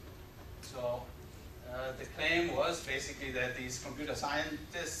Clothes. So the claim was basically that these computer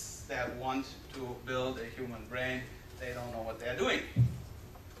scientists that want to build a human brain, they don't know what they're doing.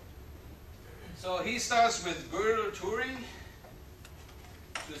 So he starts with Gödel Turing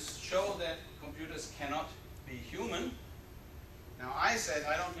to show that computers cannot be human. Now I said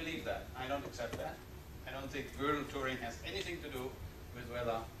I don't believe that. I don't accept that. I don't think Gödel Turing has anything to do with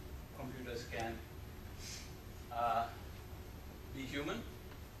whether computers can be human,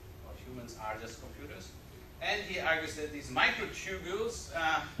 or humans are just computers. And he argues that these microtubules,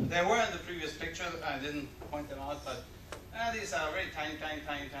 there were in the previous picture, I didn't point them out, but these are very tiny, tiny,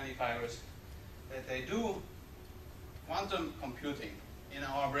 tiny, tiny fibers, that they do quantum computing in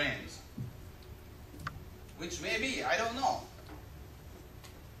our brains. Which may be, I don't know,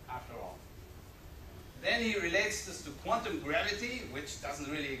 after all. Then he relates this to quantum gravity, which doesn't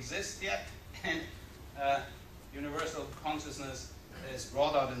really exist yet, and universal consciousness is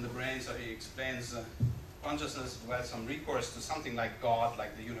brought out in the brain, so he explains consciousness with some recourse to something like God,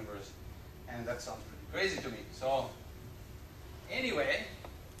 like the universe, and that sounds pretty crazy to me. So, anyway,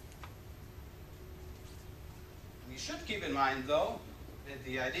 we should keep in mind, though, that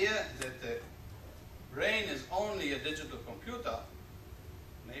the idea that the brain is only a digital computer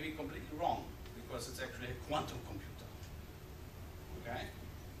may be completely wrong, because it's actually a quantum computer. Okay?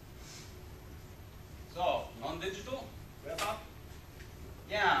 So, non-digital, wrap up.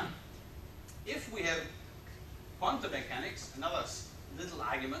 Yeah, if we have quantum mechanics, another little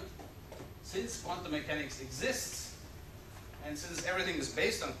argument, since quantum mechanics exists, and since everything is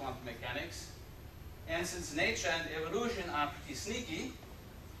based on quantum mechanics, and since nature and evolution are pretty sneaky,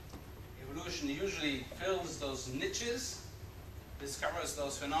 evolution usually fills those niches, discovers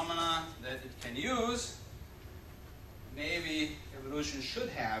those phenomena that it can use, maybe evolution should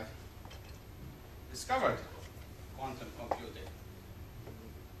have discovered quantum computing.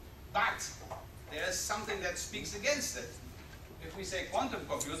 But there's something that speaks against it. If we say quantum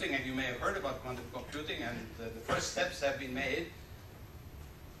computing, and you may have heard about quantum computing, and the first steps have been made,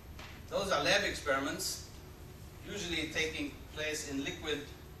 those are lab experiments, usually taking place in liquid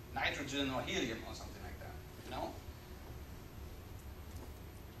nitrogen or helium or something like that. You know?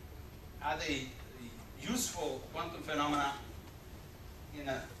 Are they useful quantum phenomena in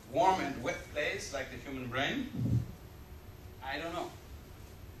a warm and wet place like the human brain? I don't know.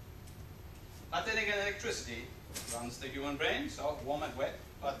 But then again, electricity runs the human brain, so warm and wet,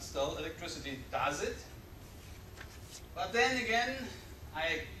 but still electricity does it. But then again,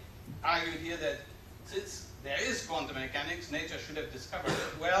 I argued here that since there is quantum mechanics, nature should have discovered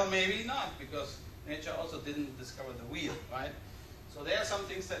it. Well, maybe not, because nature also didn't discover the wheel, right? So there are some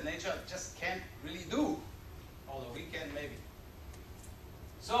things that nature just can't really do, although we can maybe.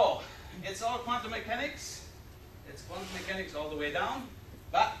 So, it's all quantum mechanics. It's quantum mechanics all the way down,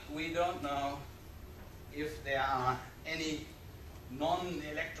 but we don't know if there are any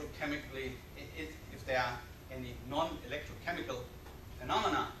non-electrochemically, if there are any non-electrochemical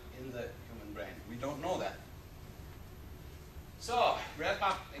phenomena in the human brain. We don't know that. So, wrap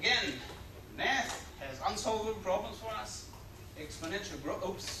up again. Math has unsolvable problems for us. Exponential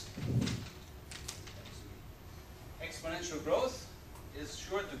growth, exponential growth is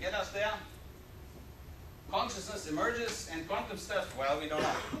sure to get us there. Consciousness emerges, and quantum stuff, well, we don't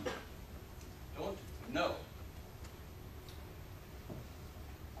know. Don't know.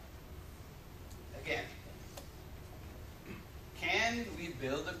 Again, can we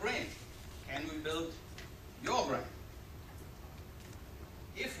build a brain? Can we build your brain?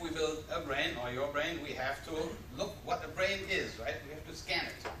 If we build a brain or your brain, we have to look what a brain is, right? We have to scan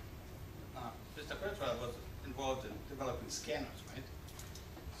it. Mr. Kurzweil was involved in developing scanners, right?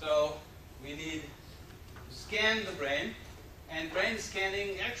 So we need to scan the brain, and brain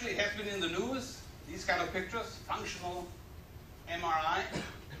scanning actually has been in the news. These kind of pictures, functional MRI,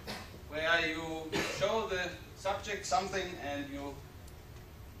 where you show the subject something and you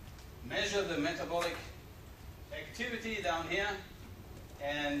measure the metabolic activity down here,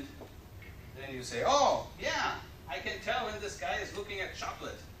 and then you say, oh, yeah, I can tell when this guy is looking at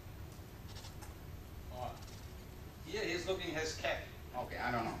chocolate. Or here he's looking at his cat. Okay,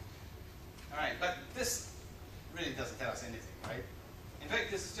 I don't know. All right, but this really doesn't tell us anything, right? In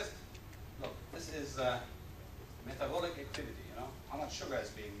fact, this is just, look, this is metabolic activity, you know, how much sugar is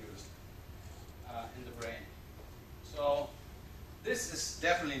being used in the brain. So this is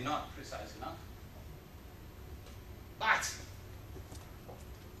definitely not precise enough. But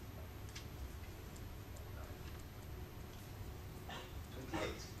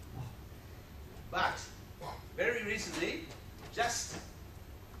very recently, just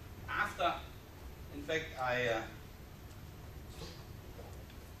after, in fact, I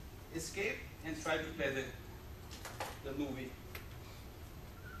escaped and tried to play the movie.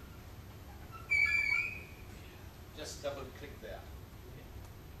 Just double click there.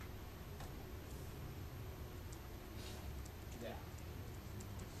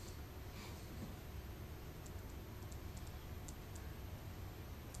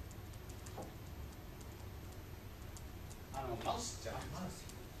 マウスじゃないです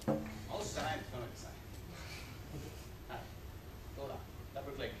か。マウスじゃないって言わないでください。はい。どうだ？ダ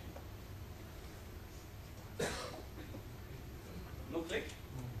ブルクリック。No click?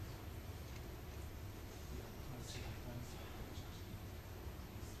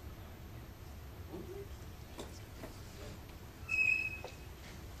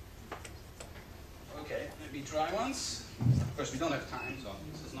 Okay, maybe try once. Of course, we don't have time, so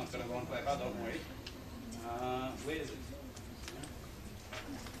this is not going to go on forever, don't worry. Where is it?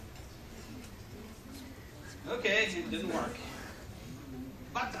 Okay, it didn't work.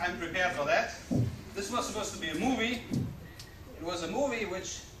 But I'm prepared for that. This was supposed to be a movie. It was a movie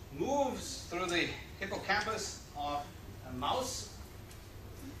which moves through the hippocampus of a mouse.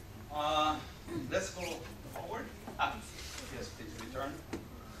 Let's go forward. Yes, please return.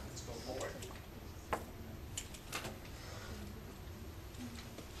 Let's go forward.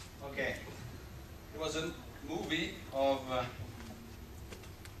 Okay. It was a movie of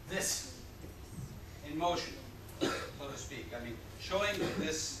this in motion, so to speak. I mean, showing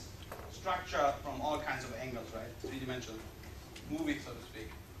this structure from all kinds of angles, right? Three-dimensional movie, so to speak.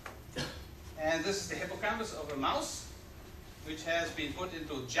 And this is the hippocampus of a mouse, which has been put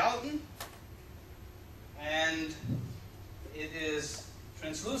into gelatin, and it is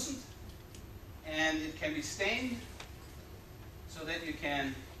translucent, and it can be stained so that you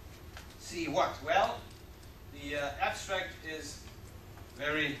can see what? Well, the abstract is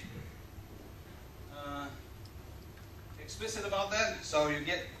very explicit about that. So you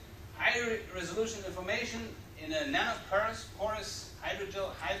get high resolution information in a nanoporous,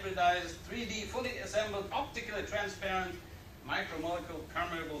 hydrogel, hybridized, 3D, fully assembled, optically transparent, micromolecule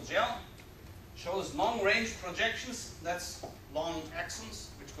permeable gel. Shows long-range projections, that's long axons,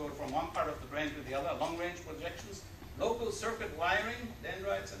 which go from one part of the brain to the other, long-range projections. Local circuit wiring,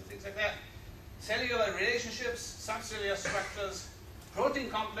 dendrites and things like that. Cellular relationships, subcellular structures, protein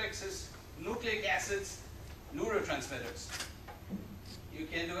complexes, nucleic acids, neurotransmitters. You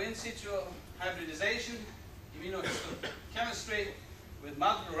can do in situ hybridization, immunohistochemistry with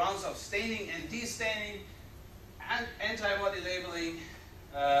multiple rounds of staining and destaining, and antibody labeling,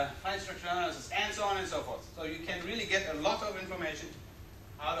 fine structural analysis, and so on and so forth. So you can really get a lot of information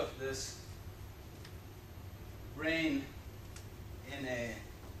out of this brain in a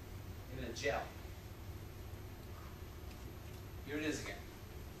gel. Here it is again.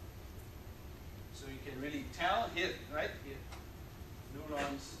 So you can really tell here, right? Here,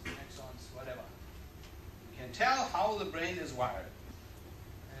 neurons, axons, whatever. You can tell how the brain is wired.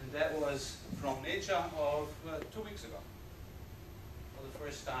 And that was from Nature of 2 weeks ago. For the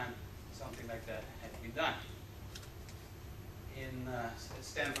first time, something like that had been done in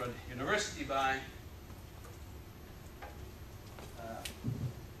Stanford University by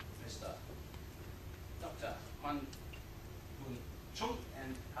Mr. Dr. Han Moon Chung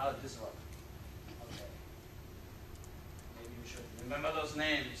and Al Disrock. Okay. Maybe you should remember those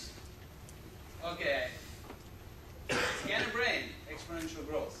names. Okay. Scan a brain, exponential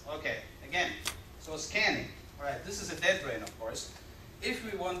growth. Okay, again, so scanning. All right, this is a dead brain, of course. If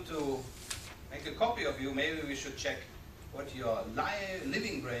we want to make a copy of you, maybe we should check what your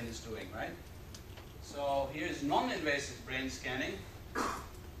living brain is doing, right? So here's non-invasive brain scanning,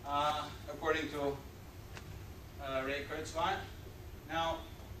 according to Ray Kurzweil. Now,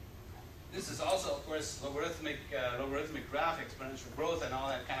 this is also, of course, logarithmic graph, exponential growth, and all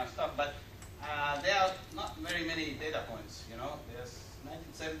that kind of stuff. But there are not very many data points. You know, there's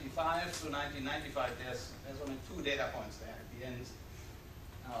 1975 to 1995. There's only 2 data points there at the end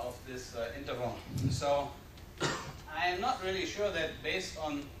of this interval. So I am not really sure that based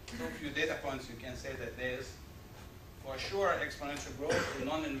on so few data points you can say that there is for sure exponential growth in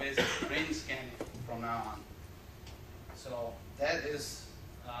non-invasive brain scanning from now on. So that is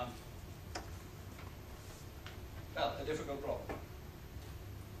well, a difficult problem.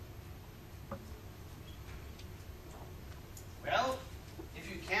 Well, if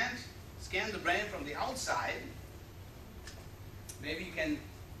you can't scan the brain from the outside, maybe you can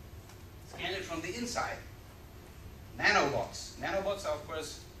scan it from the inside. Nanobots. Nanobots are, of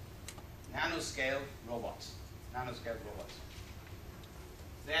course, nanoscale robots. Nanoscale robots.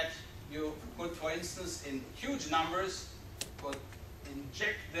 That you could, for instance, in huge numbers, could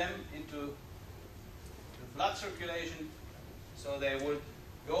inject them into the blood circulation, so they would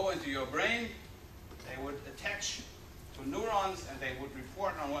go into your brain, they would attach to neurons, and they would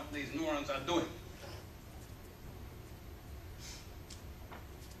report on what these neurons are doing.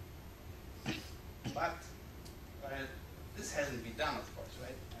 But this hasn't been done, of course,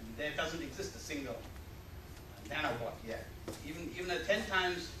 right? I mean, there doesn't exist a single nanobot yet. Even a 10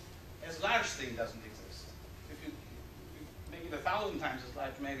 times as large thing doesn't exist. If you the 1,000 times as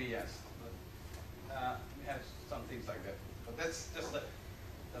large, maybe yes. But we have some things like that. But that's just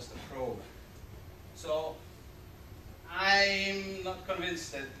a probe. So I'm not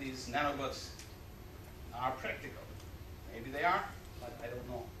convinced that these nanobots are practical. Maybe they are, but I don't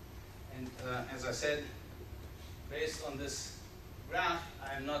know. And as I said, based on this graph,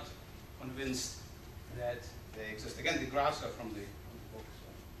 I'm not convinced that they exist. Again, the graphs are from the book.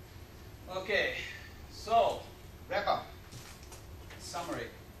 So. Okay, so wrap up. Summary.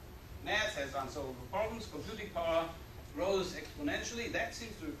 Math has unsolvable problems. Computing power grows exponentially. That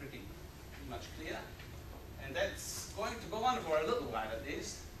seems to be pretty much clear. And that's going to go on for a little while at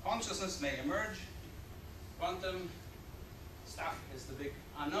least. Consciousness may emerge. Quantum stuff is the big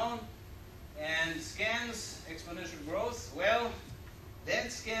unknown. And scans, exponential growth. Well,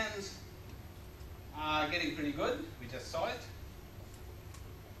 dead scans are getting pretty good. We just saw it.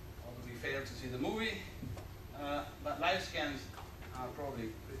 Although we failed to see the movie. But live scans are probably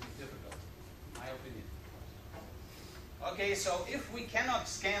pretty difficult, in my opinion. Okay, so if we cannot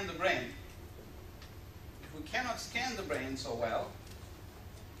scan the brain, so well,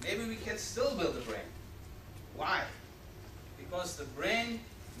 maybe we can still build a brain. Why? Because the brain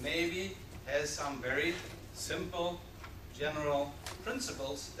maybe has some very simple general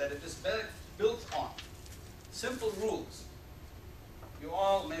principles that it is built on. Simple rules. You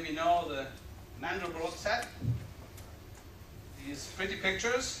all maybe know the Mandelbrot set. These pretty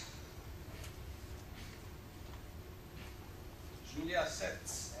pictures. Julia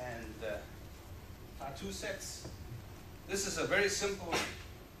sets and Tattoo sets. This is a very simple,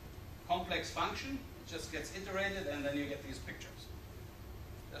 complex function. It just gets iterated and then you get these pictures.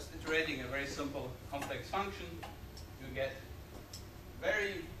 Just iterating a very simple, complex function, you get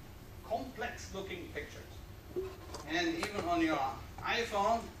very complex looking pictures. And even on your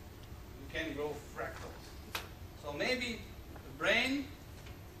iPhone, you can grow fractals. So maybe the brain,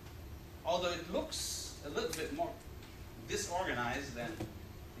 although it looks a little bit more disorganized than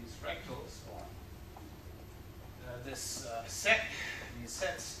these fractals or these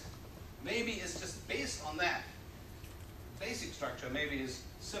sets, maybe it's just based on that. The basic structure maybe is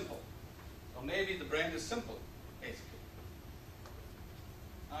simple. So maybe the brain is simple, basically.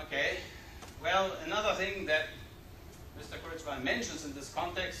 Okay, well, another thing that Mr. Kurzweil mentions in this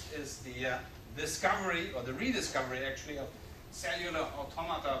context is the discovery, or the rediscovery actually, of cellular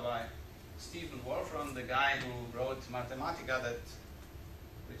automata by Stephen Wolfram, the guy who wrote Mathematica,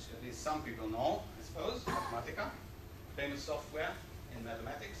 which at least some people know, I suppose, Mathematica, famous software in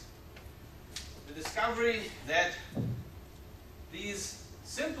mathematics. The discovery that these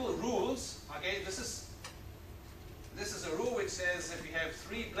simple rules, okay, this is a rule which says if you have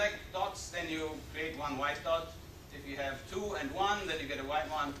 3 black dots, then you create 1 white dot. If you have 2 and 1, then you get a white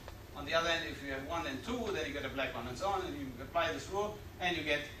one. On the other end, if you have 1 and 2, then you get a black one, and so on. And you apply this rule, and you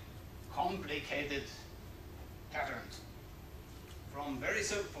get complicated patterns. From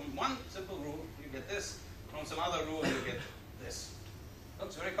one simple rule, you get this. From some other rule, you get this.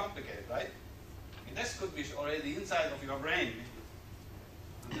 Looks very complicated, right? And this could be already the inside of your brain.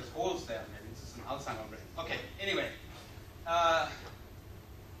 And there's holes there. Maybe this is an Alzheimer's brain. Okay, anyway.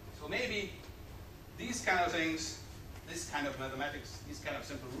 So maybe these kind of things, this kind of mathematics, these kind of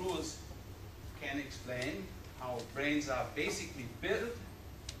simple rules can explain how brains are basically built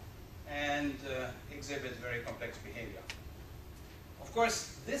and exhibit very complex behavior. Of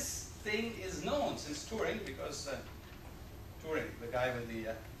course, this thing is known since Turing, because Turing, the guy with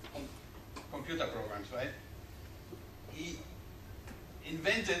the computer programs, right? He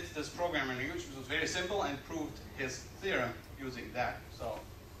invented this programming language, which was very simple, and proved his theorem using that. So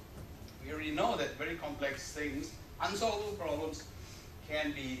we already know that very complex things, unsolvable problems,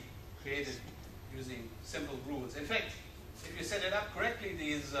 can be created using simple rules. In fact, if you set it up correctly,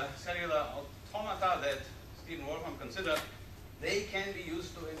 these cellular automata that Stephen Wolfram considered, they can be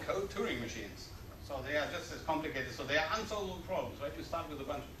used to encode Turing machines. So they are just as complicated. So they are unsolvable problems, right? You start with a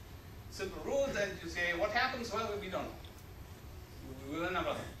bunch of simple rules and you say, what happens? Well, we don't know. We will never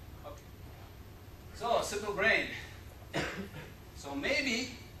know. Okay. So, a simple brain. So maybe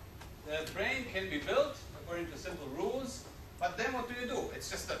the brain can be built according to simple rules, but then what do? It's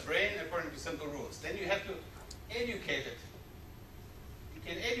just a brain according to simple rules. Then you have to educate it. You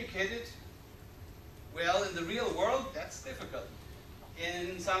can educate it. Well, in the real world, that's difficult.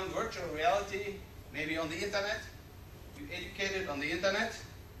 In some virtual reality, maybe on the internet, you educate it on the internet,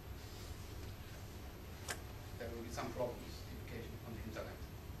 there will be some problems. Education on the internet.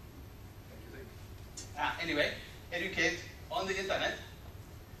 Don't you think? Anyway, educate on the internet.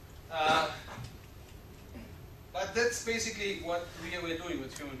 But that's basically what we're doing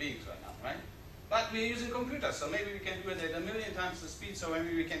with human beings right now, right? But we're using computers, so maybe we can do it at 1,000,000 times the speed, so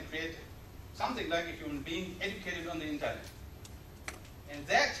maybe we can create something like a human being educated on the internet. And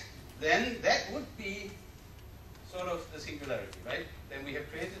that would be sort of the singularity, right? Then we have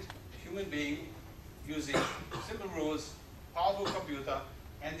created a human being using simple rules, powerful computer,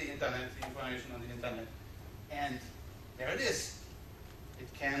 and the internet, the information on the internet. And there it is. It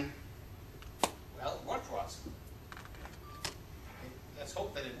can, well, work for us. Let's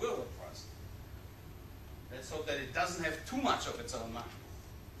hope that it will work for us. Let's hope that it doesn't have too much of its own mind.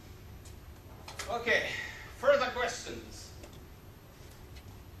 Okay, further questions.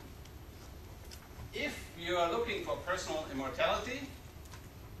 If you are looking for personal immortality,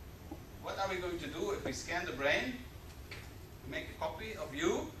 what are we going to do if we scan the brain, make a copy of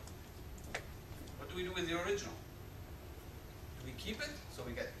you? What do we do with the original? Do we keep it, so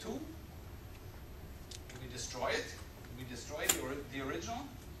we get two? Do we destroy it? Do we destroy the original?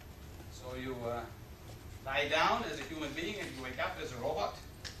 So you lie down as a human being and you wake up as a robot,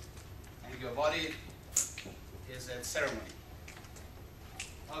 and your body is at ceremony.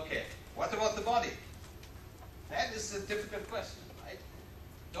 Okay, what about the body? That is a difficult question, right?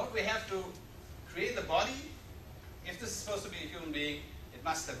 Don't we have to create the body? If this is supposed to be a human being, it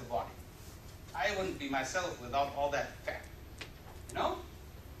must have a body. I wouldn't be myself without all that fat. You know?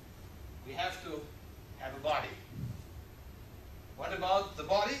 We have to have a body. What about the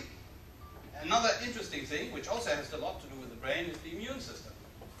body? Another interesting thing, which also has a lot to do with the brain, is the immune system.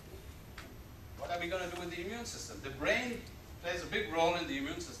 What are we going to do with the immune system? The brain plays a big role in the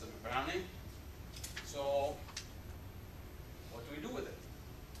immune system, apparently. So, what do we do with it?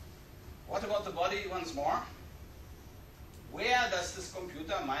 What about the body once more? Where does this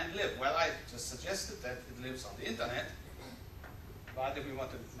computer mind live? Well, I just suggested that it lives on the internet. But if we want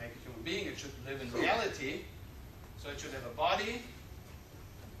to make a human being, it should live in reality. So it should have a body.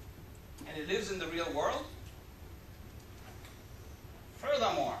 And it lives in the real world.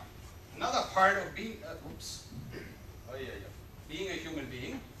 Furthermore, another part of being, being a human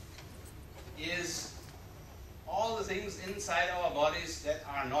being is all the things inside our bodies that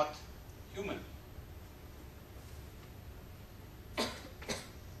are not human.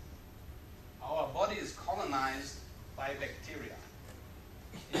 Our body is colonized by bacteria.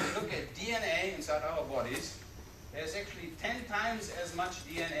 If you look at DNA inside our bodies, there's actually 10 times as much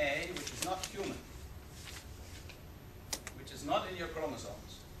DNA which is not human, which is not in your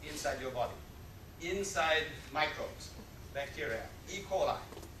chromosomes, inside your body, inside microbes, bacteria, E. coli.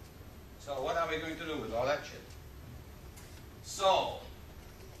 So what are we going to do with all that shit? So,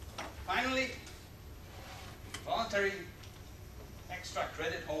 finally, voluntary extra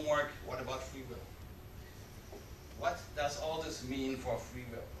credit homework. What about free will? What does all this mean for free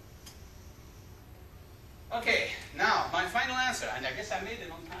will? Okay, now my final answer, and I guess I made it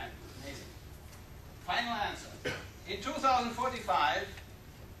on time. Amazing. Final answer. In 2045,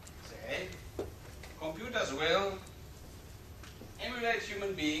 say, computers will emulate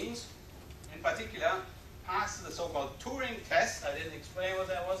human beings, in particular, pass the so-called Turing test. I didn't explain what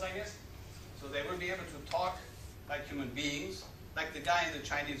that was, I guess. So they will be able to talk like human beings, like the guy in the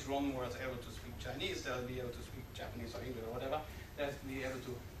Chinese room was able to speak Chinese, they'll be able to speak Japanese or English or whatever. They'll be able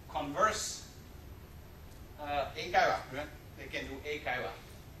to converse. Eikaiwa, right? They can do eikaiwa.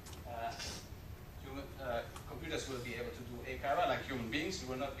 Computers will be able to do eikaiwa like human beings. You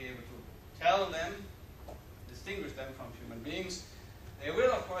will not be able to tell them, distinguish them from human beings. They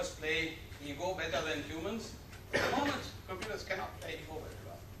will, of course, play Ego better than humans. At the moment, computers cannot play Ego very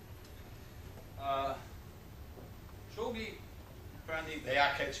well. Shogi, apparently, they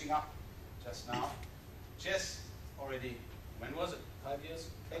are catching up just now. Chess, already, when was it? 5 years?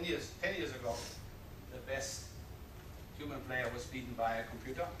 10 years. 10 years ago, the best human player was beaten by a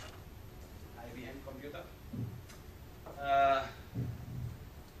computer, IBM computer.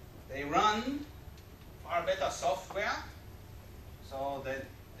 They run far better software, so that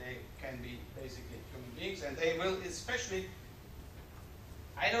they can be basically human beings, and they will especially,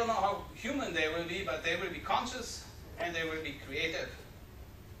 I don't know how human they will be, but they will be conscious, and they will be creative,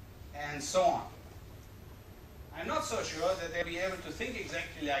 and so on. I'm not so sure that they'll be able to think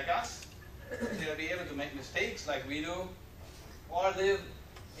exactly like us, that they'll be able to make mistakes like we do, or live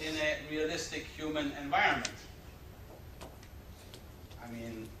in a realistic human environment. I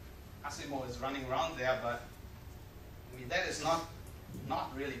mean, Asimov is running around there, but I mean, that is not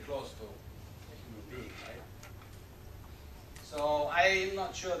really close to a human being, right? So I'm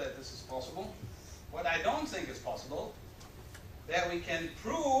not sure that this is possible. What I don't think is possible, that we can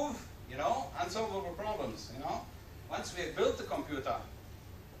prove, unsolvable problems, Once we have built the computer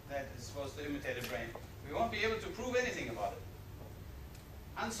that is supposed to imitate a brain, we won't be able to prove anything about it.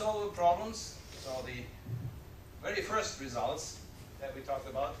 Unsolvable problems, So the very first results that we talked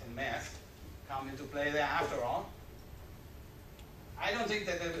about in math come into play there after all. I don't think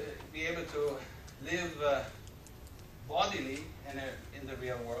that they will be able to live bodily in the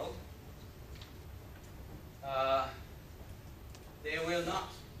real world. They will not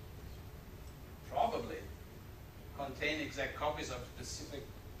probably contain exact copies of specific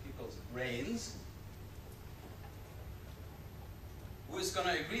people's brains. Who is going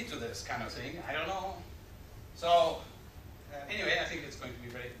to agree to this kind of thing? I don't know. So anyway, I think it's going to be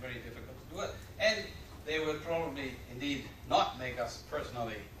very, very difficult to do it. And they will probably indeed not make us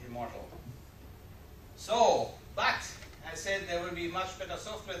personally immortal. So, but I said there will be much better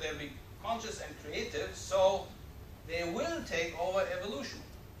software, there will be conscious and creative, so they will take over evolution.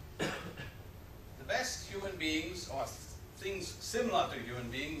 The best human beings, or things similar to human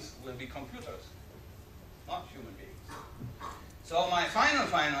beings, will be computers, not human beings. So my final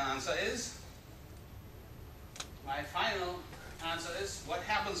answer is, what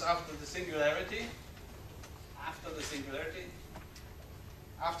happens after the singularity?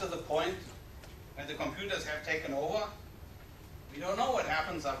 After the point when the computers have taken over. We don't know what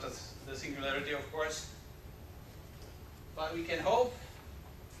happens after the singularity, of course, but we can hope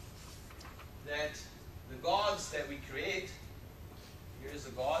that the gods that we create, here is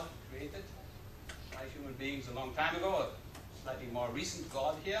a god created by human beings a long time ago, a slightly more recent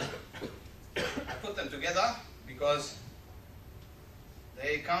god here. I put them together because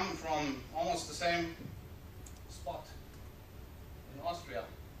they come from almost the same spot in Austria.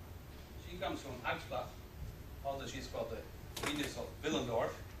 She comes from Augsburg, although she's called the Venus of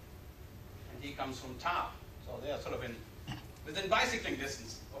Willendorf, and he comes from Tar. So they are sort of within bicycling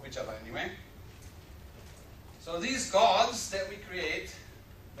distance of each other anyway. So these gods that we create,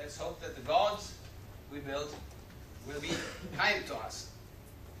 let's hope that the gods we build will be kind to us.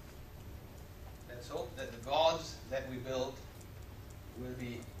 Let's hope that the gods that we build will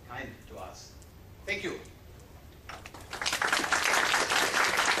be kind to us. Thank you.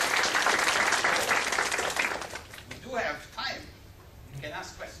 We do have time. You can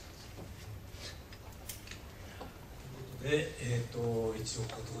ask questions. で、一応言葉で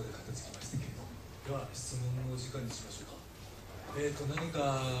片付きましたけれど、では質問の時間にしましょうか。何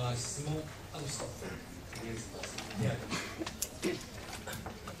か質問ある人、とりあえずいや、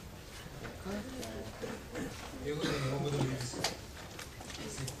英語でも日本語でもいいですよ。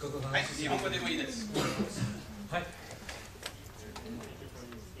せっかく話して、日本語でもいいです。はい。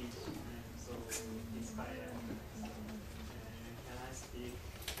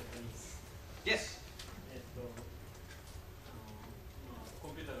Yes. コ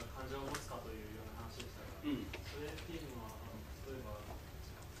ンピューターが感情を持つかというような話でしたが、それっていうのは例えば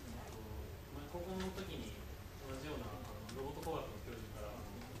高校の時に同じようなロボット工学の教授から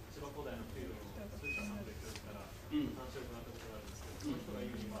千葉工大の給与の反田さんという教授から話を伺ったことがあるんですけど、その人が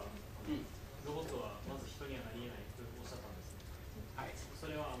言うにはロボットはまず人にはなり得ないとおっしゃったんですね。はい。そ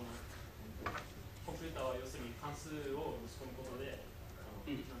れはコンピューターは要するに関数を打ち込むことで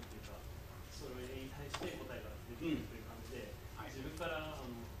なんていうかそれに対して答えが出てくるという感じで、自分から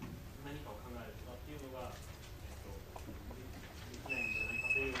何かを考えるとかっていうのが、できないんじゃない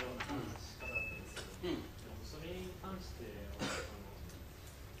かというような話し方だったんですけど、それに関して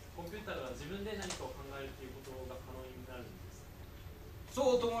コンピューターが自分で何かを考えるということが可能になるんですか？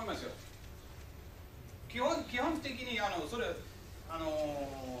そうと思いますよ。基本的にそれ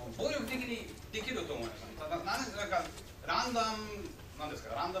暴力的にできると思います。ただなんかランダムなんです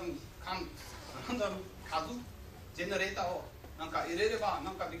か、ランダム数ジェネレーターをなんか入れればな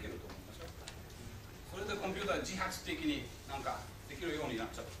んかできると思いますよ。それでコンピューター自発的になんかできるようになっ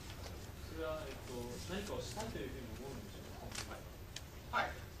ちゃう。それは、何かをしたいというふうに思うんでしょうか？は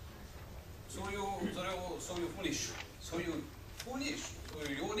い。そういうふうにそういう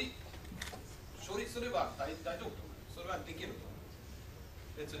ように処理すれば大丈夫と思います。それはできると思い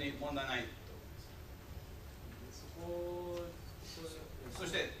ます。別に問題ないと思います。そ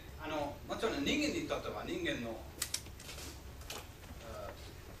してもちろん人間にとっては人間の思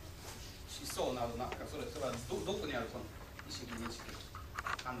想などなんかそれはどこにあるその意識認識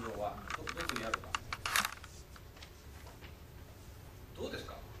感情はどこにあるか。どうです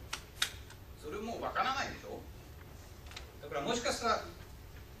か？それもわからないでしょ。だからもしかしたら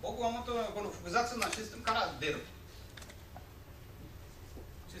僕はもっとこの複雑なシステムから出る。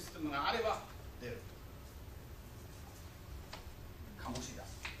システムがあれば出る。醸し出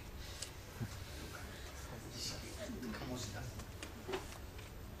す。醸し出す。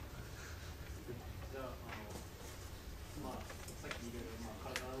じゃあ、さっきいろいろ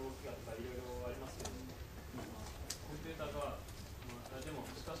体の動きがとかいろいろありますけど、コンピューターが、でも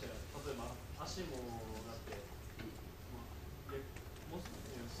しかし例えば足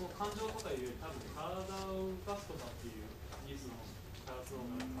その感情とかいうより多分体を動かすとかっていう技術の開発の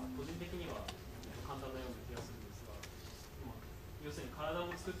方が個人的には簡単なような気がするんですが、要するに体を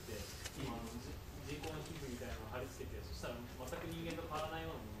作って、人工の皮膚みたいなのを貼り付けて、そしたら全く人間と変わらない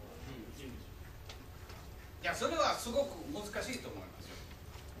ようなものができるんでしょうか。いや、それはすごく難しいと思いますよ。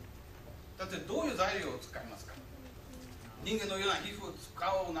だってどういう材料を使いますか。人間のような皮膚を作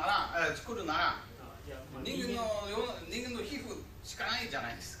るなら、人間の皮膚しかないじゃ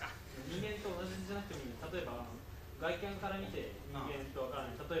ないですか。人間と同じじゃなくてもいい。例えば外見から見て人間とわから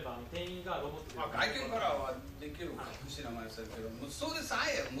ない。例えば店員がロボットで、外見からはできるかもしれませんけど、それさ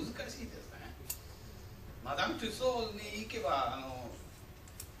え難しいですね。マダム・トゥソーに行けば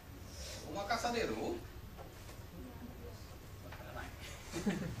お任される？わからない。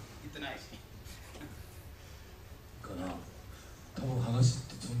言ってないし。かな。多分話っ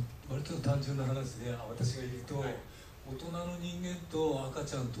て割と単純な話で、私が言うと、はい、大人の人間と赤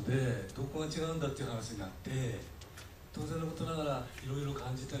ちゃんとでどこが違うんだっていう話になって、当然のことながらいろいろ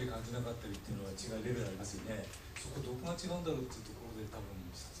感じたり感じなかったりっていうのは違うレベルありますよね。そこどこが違うんだろうっていうところで多分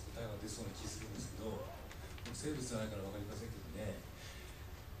一つ答えが出そうな気するんですけど、生物じゃないから分かりませんけどね。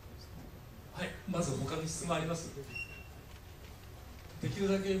はい、まず他に質問あります？できる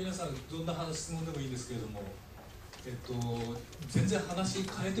だけ皆さんどんな質問でもいいんですけれども、全然話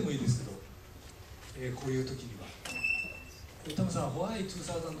変えてもいいですけど、こういう時にはタムさん、Why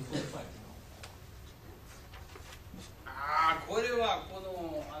 2045? これは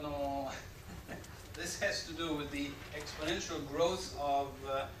this has to do with the exponential growth of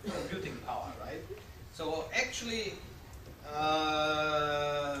computing power, right? So actually,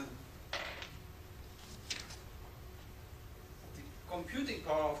 the computing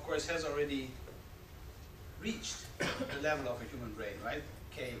power, of course, has already reached the level of a human brain, right?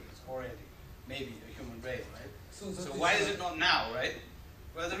 K is already maybe a human brain, right? So why is it not now, right?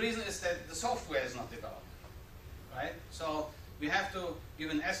 Well, the reason is that the software is not developed, right? So we have to give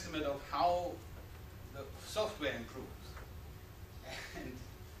an estimate of how the software improves, and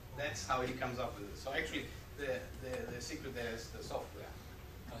that's how he comes up with it. So actually, the secret there is the software.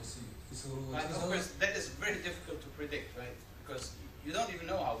 I see. So but of course, that is very difficult to predict, right? Because you don't even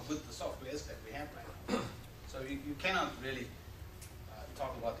know how good the software is that we have right now. So you cannot really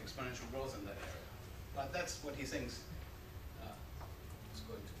talk about exponential growth in that area. But that's what he thinks it's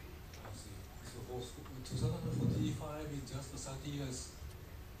going to be. I see. So for 2045 is just 30 years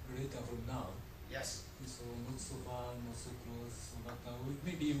later from now. Yes. So not so far, not so close. So but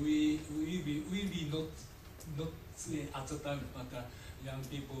maybe we will be not at the time, but young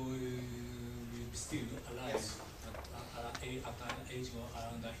people will still alive. Yes. At an age of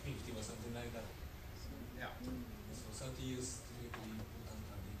around 50 or something like that. Yeah. So 30 years to be important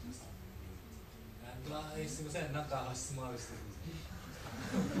and interesting. And すみません、なんか質問ある人です。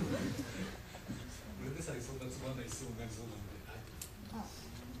これでさえそんなつまんない質問がありそうなので。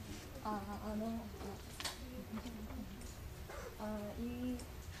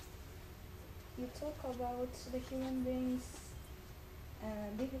You talk about the human brain is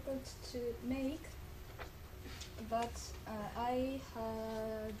difficult to make, but I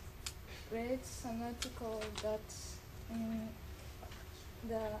had read some article that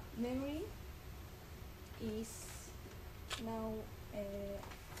the memory is now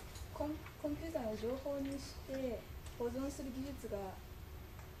コンピューターの情報にして保存する技術が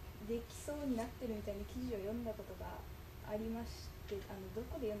できそうになってるみたいな記事を読んだことがありまして、ど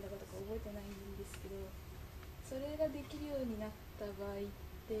こで読んだかとか覚えてないんですけど、それができるようになった場合っ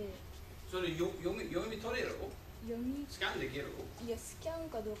てそれ読み取れる？スキャンできる？いや、スキャン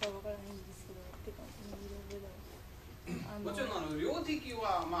かどうかわからないんですけど、てかもちろん量的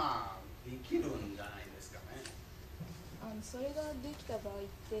はまあできるんじゃないですかね。それができた場合っ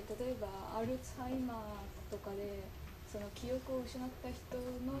て、例えばアルツハイマーとかでその記憶を失った人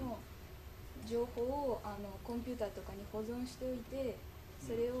の情報をコンピューターとかに保存しておいて、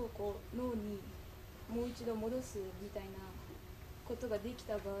それをこう脳にもう一度戻すみたいなことができ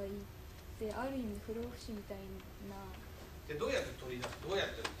た場合ってある意味不老不死みたいな。でどうやって取り出す？どうや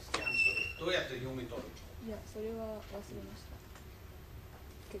ってスキャンする？どうやって読み取る？いや、それは忘れました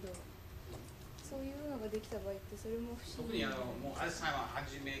けど、そういうのができた場合ってそれも不思議。特にもうアルツハイマー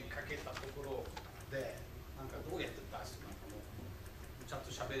始めかけたところでなんかどうやって出すのかもちゃん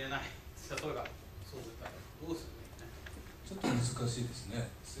と喋れない。例えばそうだったらどうするのね。ちょっと難しいです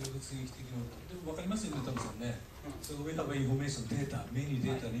ね。生物学的なでも分かりますよね、タムさんね。So we have information data, many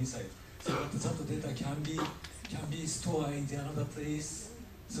data inside. So that data can be stored in the another place.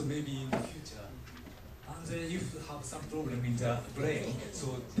 So maybe in the future, and then if you have some problem in the brain,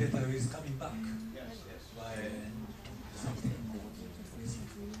 so data is coming back by something.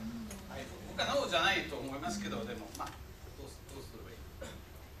 じゃないと思いますけど、でもまあどうすればいい。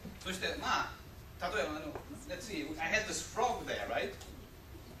そしてまあ例えばlet's see, I had this frog there, right?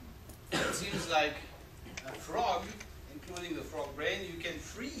 It seems like a frog, including the frog brain, you can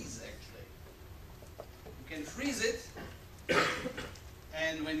freeze actually. You can freeze it,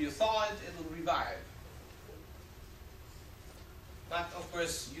 and when you thaw it, it will revive. But of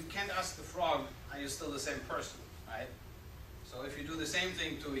course, you can't ask the frog, are you still the same person, right? So if you do the same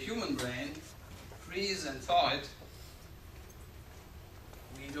thing to a human brain, freeze and thaw it,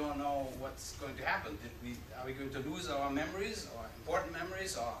 we don't know what's going to happen. Are we going to lose our memories, or important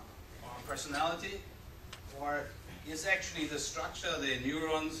memories, or our personality? Or is actually the structure, the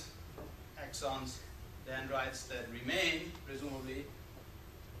neurons, axons, dendrites that remain, presumably,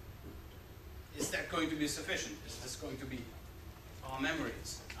 is that going to be sufficient? Is this going to be our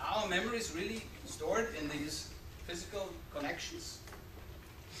memories? Are our memories really stored in these physical connections?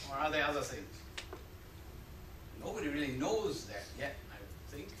 Or are there other things? Nobody really knows that yet, I would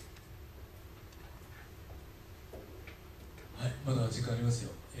think. はい、まだ時間あります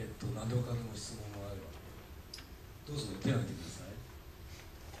よ。何でもかんでも質問があればどうぞ手を挙げてください。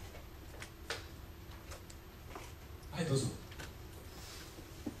はい、どうぞ。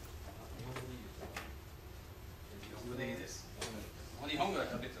日本語でいいです。日本語は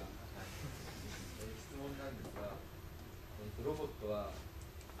食べてるんだ。質問なんですが、ロボットは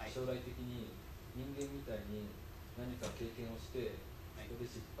将来的に人間みたいに何か経験をして、それで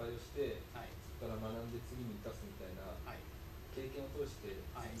失敗をして、そこから学んで次に生かすみたいな経験を通して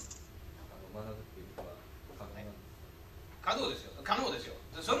学ぶっていうことは可能なんですか？可能ですよ。可能ですよ。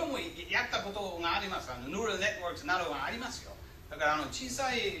それもやったことがあります。ニューラルネットワークなどがありますよ。だから小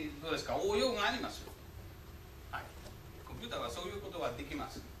さいどうですか応用がありますよ。はい。コンピューターはそういうことができま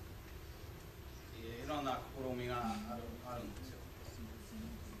す。いろんな試みがあるんですよ。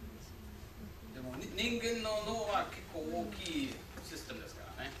でも人間の脳は結構大きいシステムですか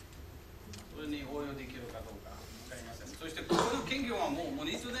らね。それに応用できるかどうか分かりません。そしてこの研究はもう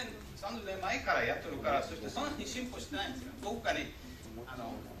20年30年前からやってるから、そしてそんなに進歩してないんですよ。どこかに引っ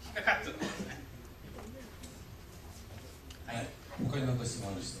かかってるんですね。はい。他に何か質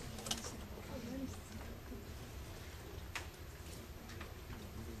問ある人。よ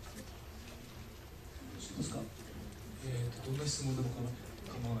ろしいですか。どんな質問でも構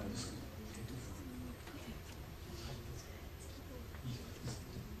わないですけど。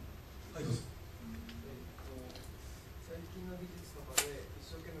はい、どうぞ。最近の技術とかで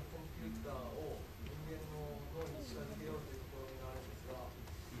一生懸命コンピューターを人間の脳に近づけようというところがあるんですが、も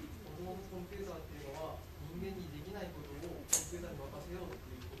ともとコンピューターっていうのは人間にできないことをコンピューターに任せようと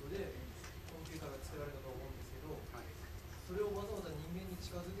いうことでコンピューターが作られたと思うんですけど、それをわざわざ人間に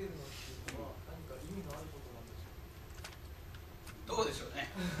近づけるのっていうのは何か意味のあることなんでしょうか？どうでしょうね。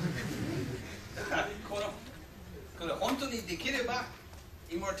だからこれ本当にできれば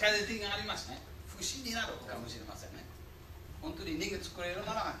イモータリティがありますね。不死になるかもしれませんね。本当に人間作れる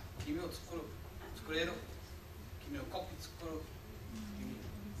なら君を作れる、君をコピー作る、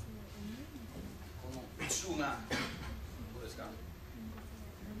この宇宙がどうですか？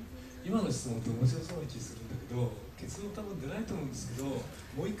今の質問って面白そうな気するんだけど、結論多分出ないと思うんですけど、も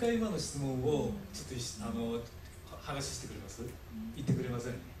う一回今の質問をちょっと話してくれます？言ってくれませ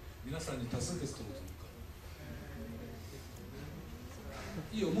ん？皆さんに多数決取ろうと思うから。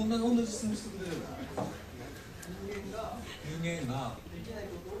いいよ、もう同じ質問してくれれば。人間ができない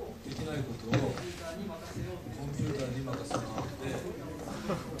ことをコンピューターに任せようって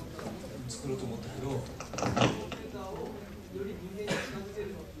作ろうと思ったけど、コンピューターをより人間に近づけ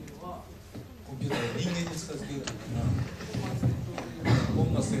るのっていうのは、コンピューターを人間に近づけるというのは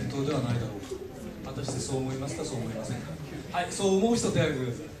本末転倒ではないだろうか。果たしてそう思いますか、そう思いませんか？はい、そう思う人手を挙げ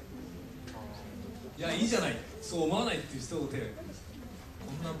てください。いや、いいじゃない、そう思わないっていう人を手を挙げてください。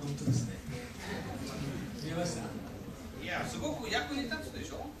こんな文章ですね。見えました？いや、すごく役に立つで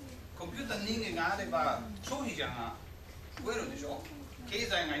しょ。コンピューター人間があれば消費者が増えるでしょ。経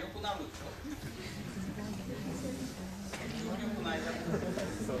済が良くなるでしょ。良くないだろう。例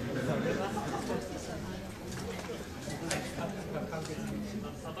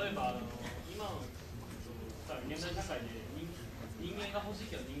えば今の現代社会で人間が欲し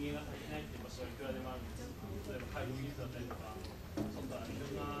いけど人間が足りないっていう場所はいくらでもあるんです。例えば介護技術だったりとか、そんないろ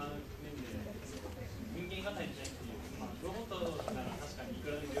んな面で人間が足りないっていう、ロボットなら確かにいく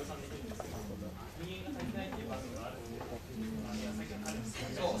らでも量産できるんですけど、人間が足りないっていう場面があるので、さっきのあれです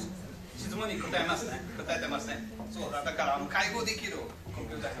ね。そう、質問に答えますね。答えてますね。そうだから介護できるコン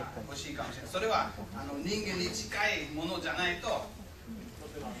ピューターが欲しいかもしれない。それは人間に近いものじゃないと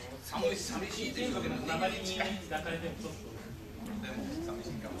寂しいという時の人間に近い。でも寂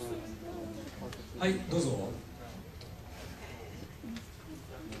しいかもしれない。はい、どうぞ。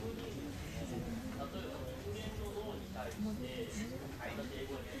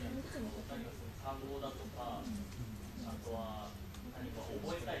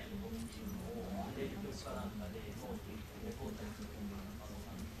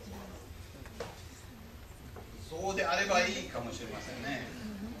そうであればいいかもしれませんね。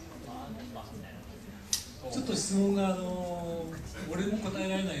ちょっと質問が俺も答え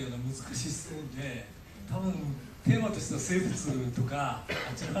られないような難しい質問で、多分テーマとしては生物とかあ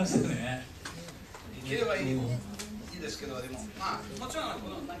っちの話だね。いければいいですけど、でもまあもちろんこ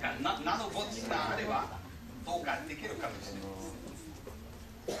のなんかナノボットがあればどうかできるかもし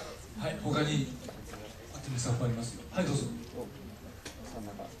れない。はい、他にあってみさんありますよ。はい、どうぞ。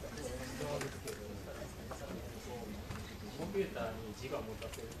コンピューターに自我を持た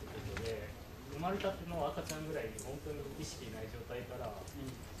せるということで、生まれたての赤ちゃんぐらいに本当に意識ない状態から、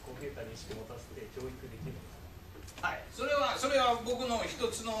コンピューターに意識を持たせて教育できる。はい、それは僕の一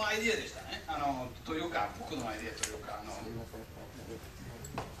つのアイディアでしたね。というか僕のアイディアというかあっ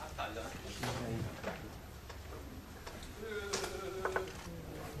たんじゃない。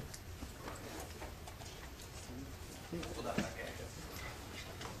どこだったっけ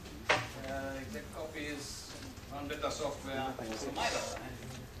？Exact copies on better software。前だったね。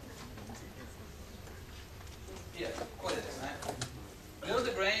いや、これですね。Build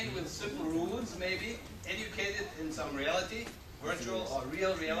a brain with simple rules, maybe educated in some reality, virtual or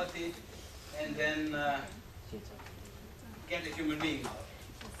real reality, and then get a human being out.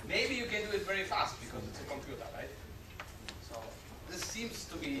 Maybe you can do it very fast because it's a computer, right? So this seems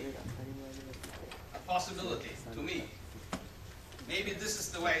to be a possibility to me. Maybe this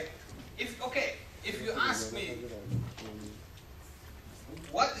is the way. If you ask me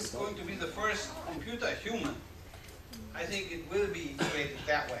what is going to be the first computer human, I think it will be created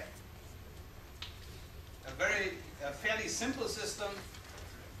that way. A fairly simple system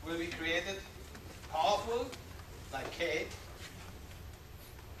will be created, powerful, like K,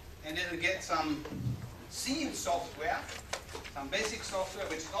 and it'll get some seed software, some basic software,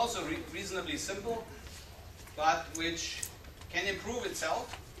 which is also reasonably simple, but which can improve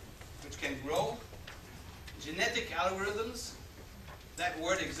itself, which can grow. Genetic algorithms, that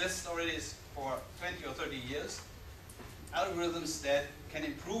word exists already for 20 or 30 years. Algorithms that can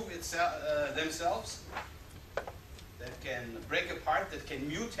improve themselves, that can break apart, that can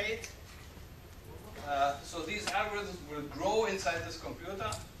mutate. So these algorithms will grow inside this computer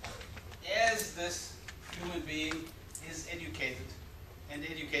as this human being is educated and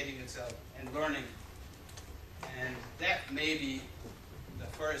educating itself and learning. And that may be the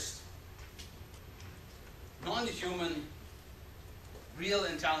first non-human real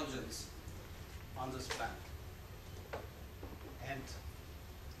intelligence on this planet. And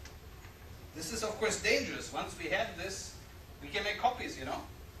this is of course dangerous. Once we have this, we can make copies, you know.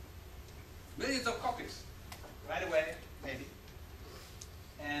 Millions of copies. Right away, maybe.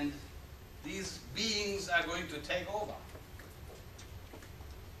 And these beings are going to take over.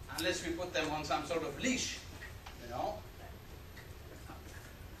 Unless we put them on some sort of leash, you know.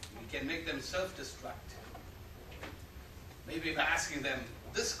 We can make them self-destruct. Maybe by asking them,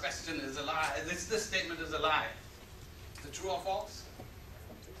 this question is a lie, this statement is a lie. Is it true or false?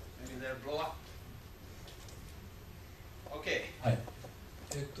 Maybe they'll blow up. Okay. はい。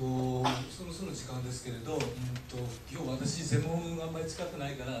そろそろ時間ですけれど、今日私専門があんまり近くな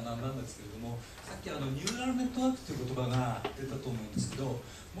いからなんなんですけれども、さっきニューラルネットワークという言葉が出たと思うんですけど、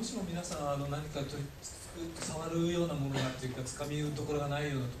もしも皆さん何か触るようなものがっていうか掴みるところがない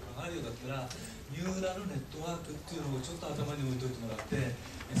ようなところがあるようだったら、ニューラルネットワークっていうのをちょっと頭に置いておいてもらって、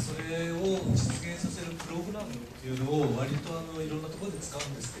それを実現させるプログラムっていうのを割といろんなところで使う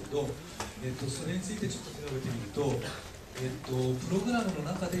んですけれど、それについてちょっと調べてみると、プログラム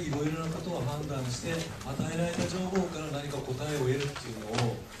の中でいろいろなことを判断して与えられた情報から何か答えを得るっていう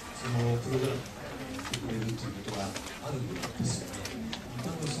のをそのプログラムにしてくれるっていうことがあるんですよね。多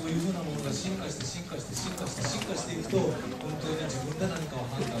分そういうふうなものが進化していくと本当に自分で何かを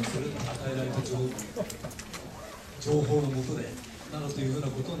判断する与えられた情報のもとでなどというふうな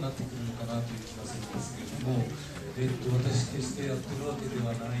ことになってくるのかなという気がするんですけれども、私決してやってるわけで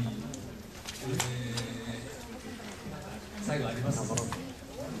はない。最後あります。コメ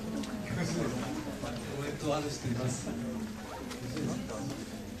ントある人います。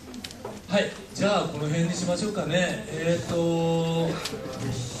はい、じゃあこの辺にしましょうかね。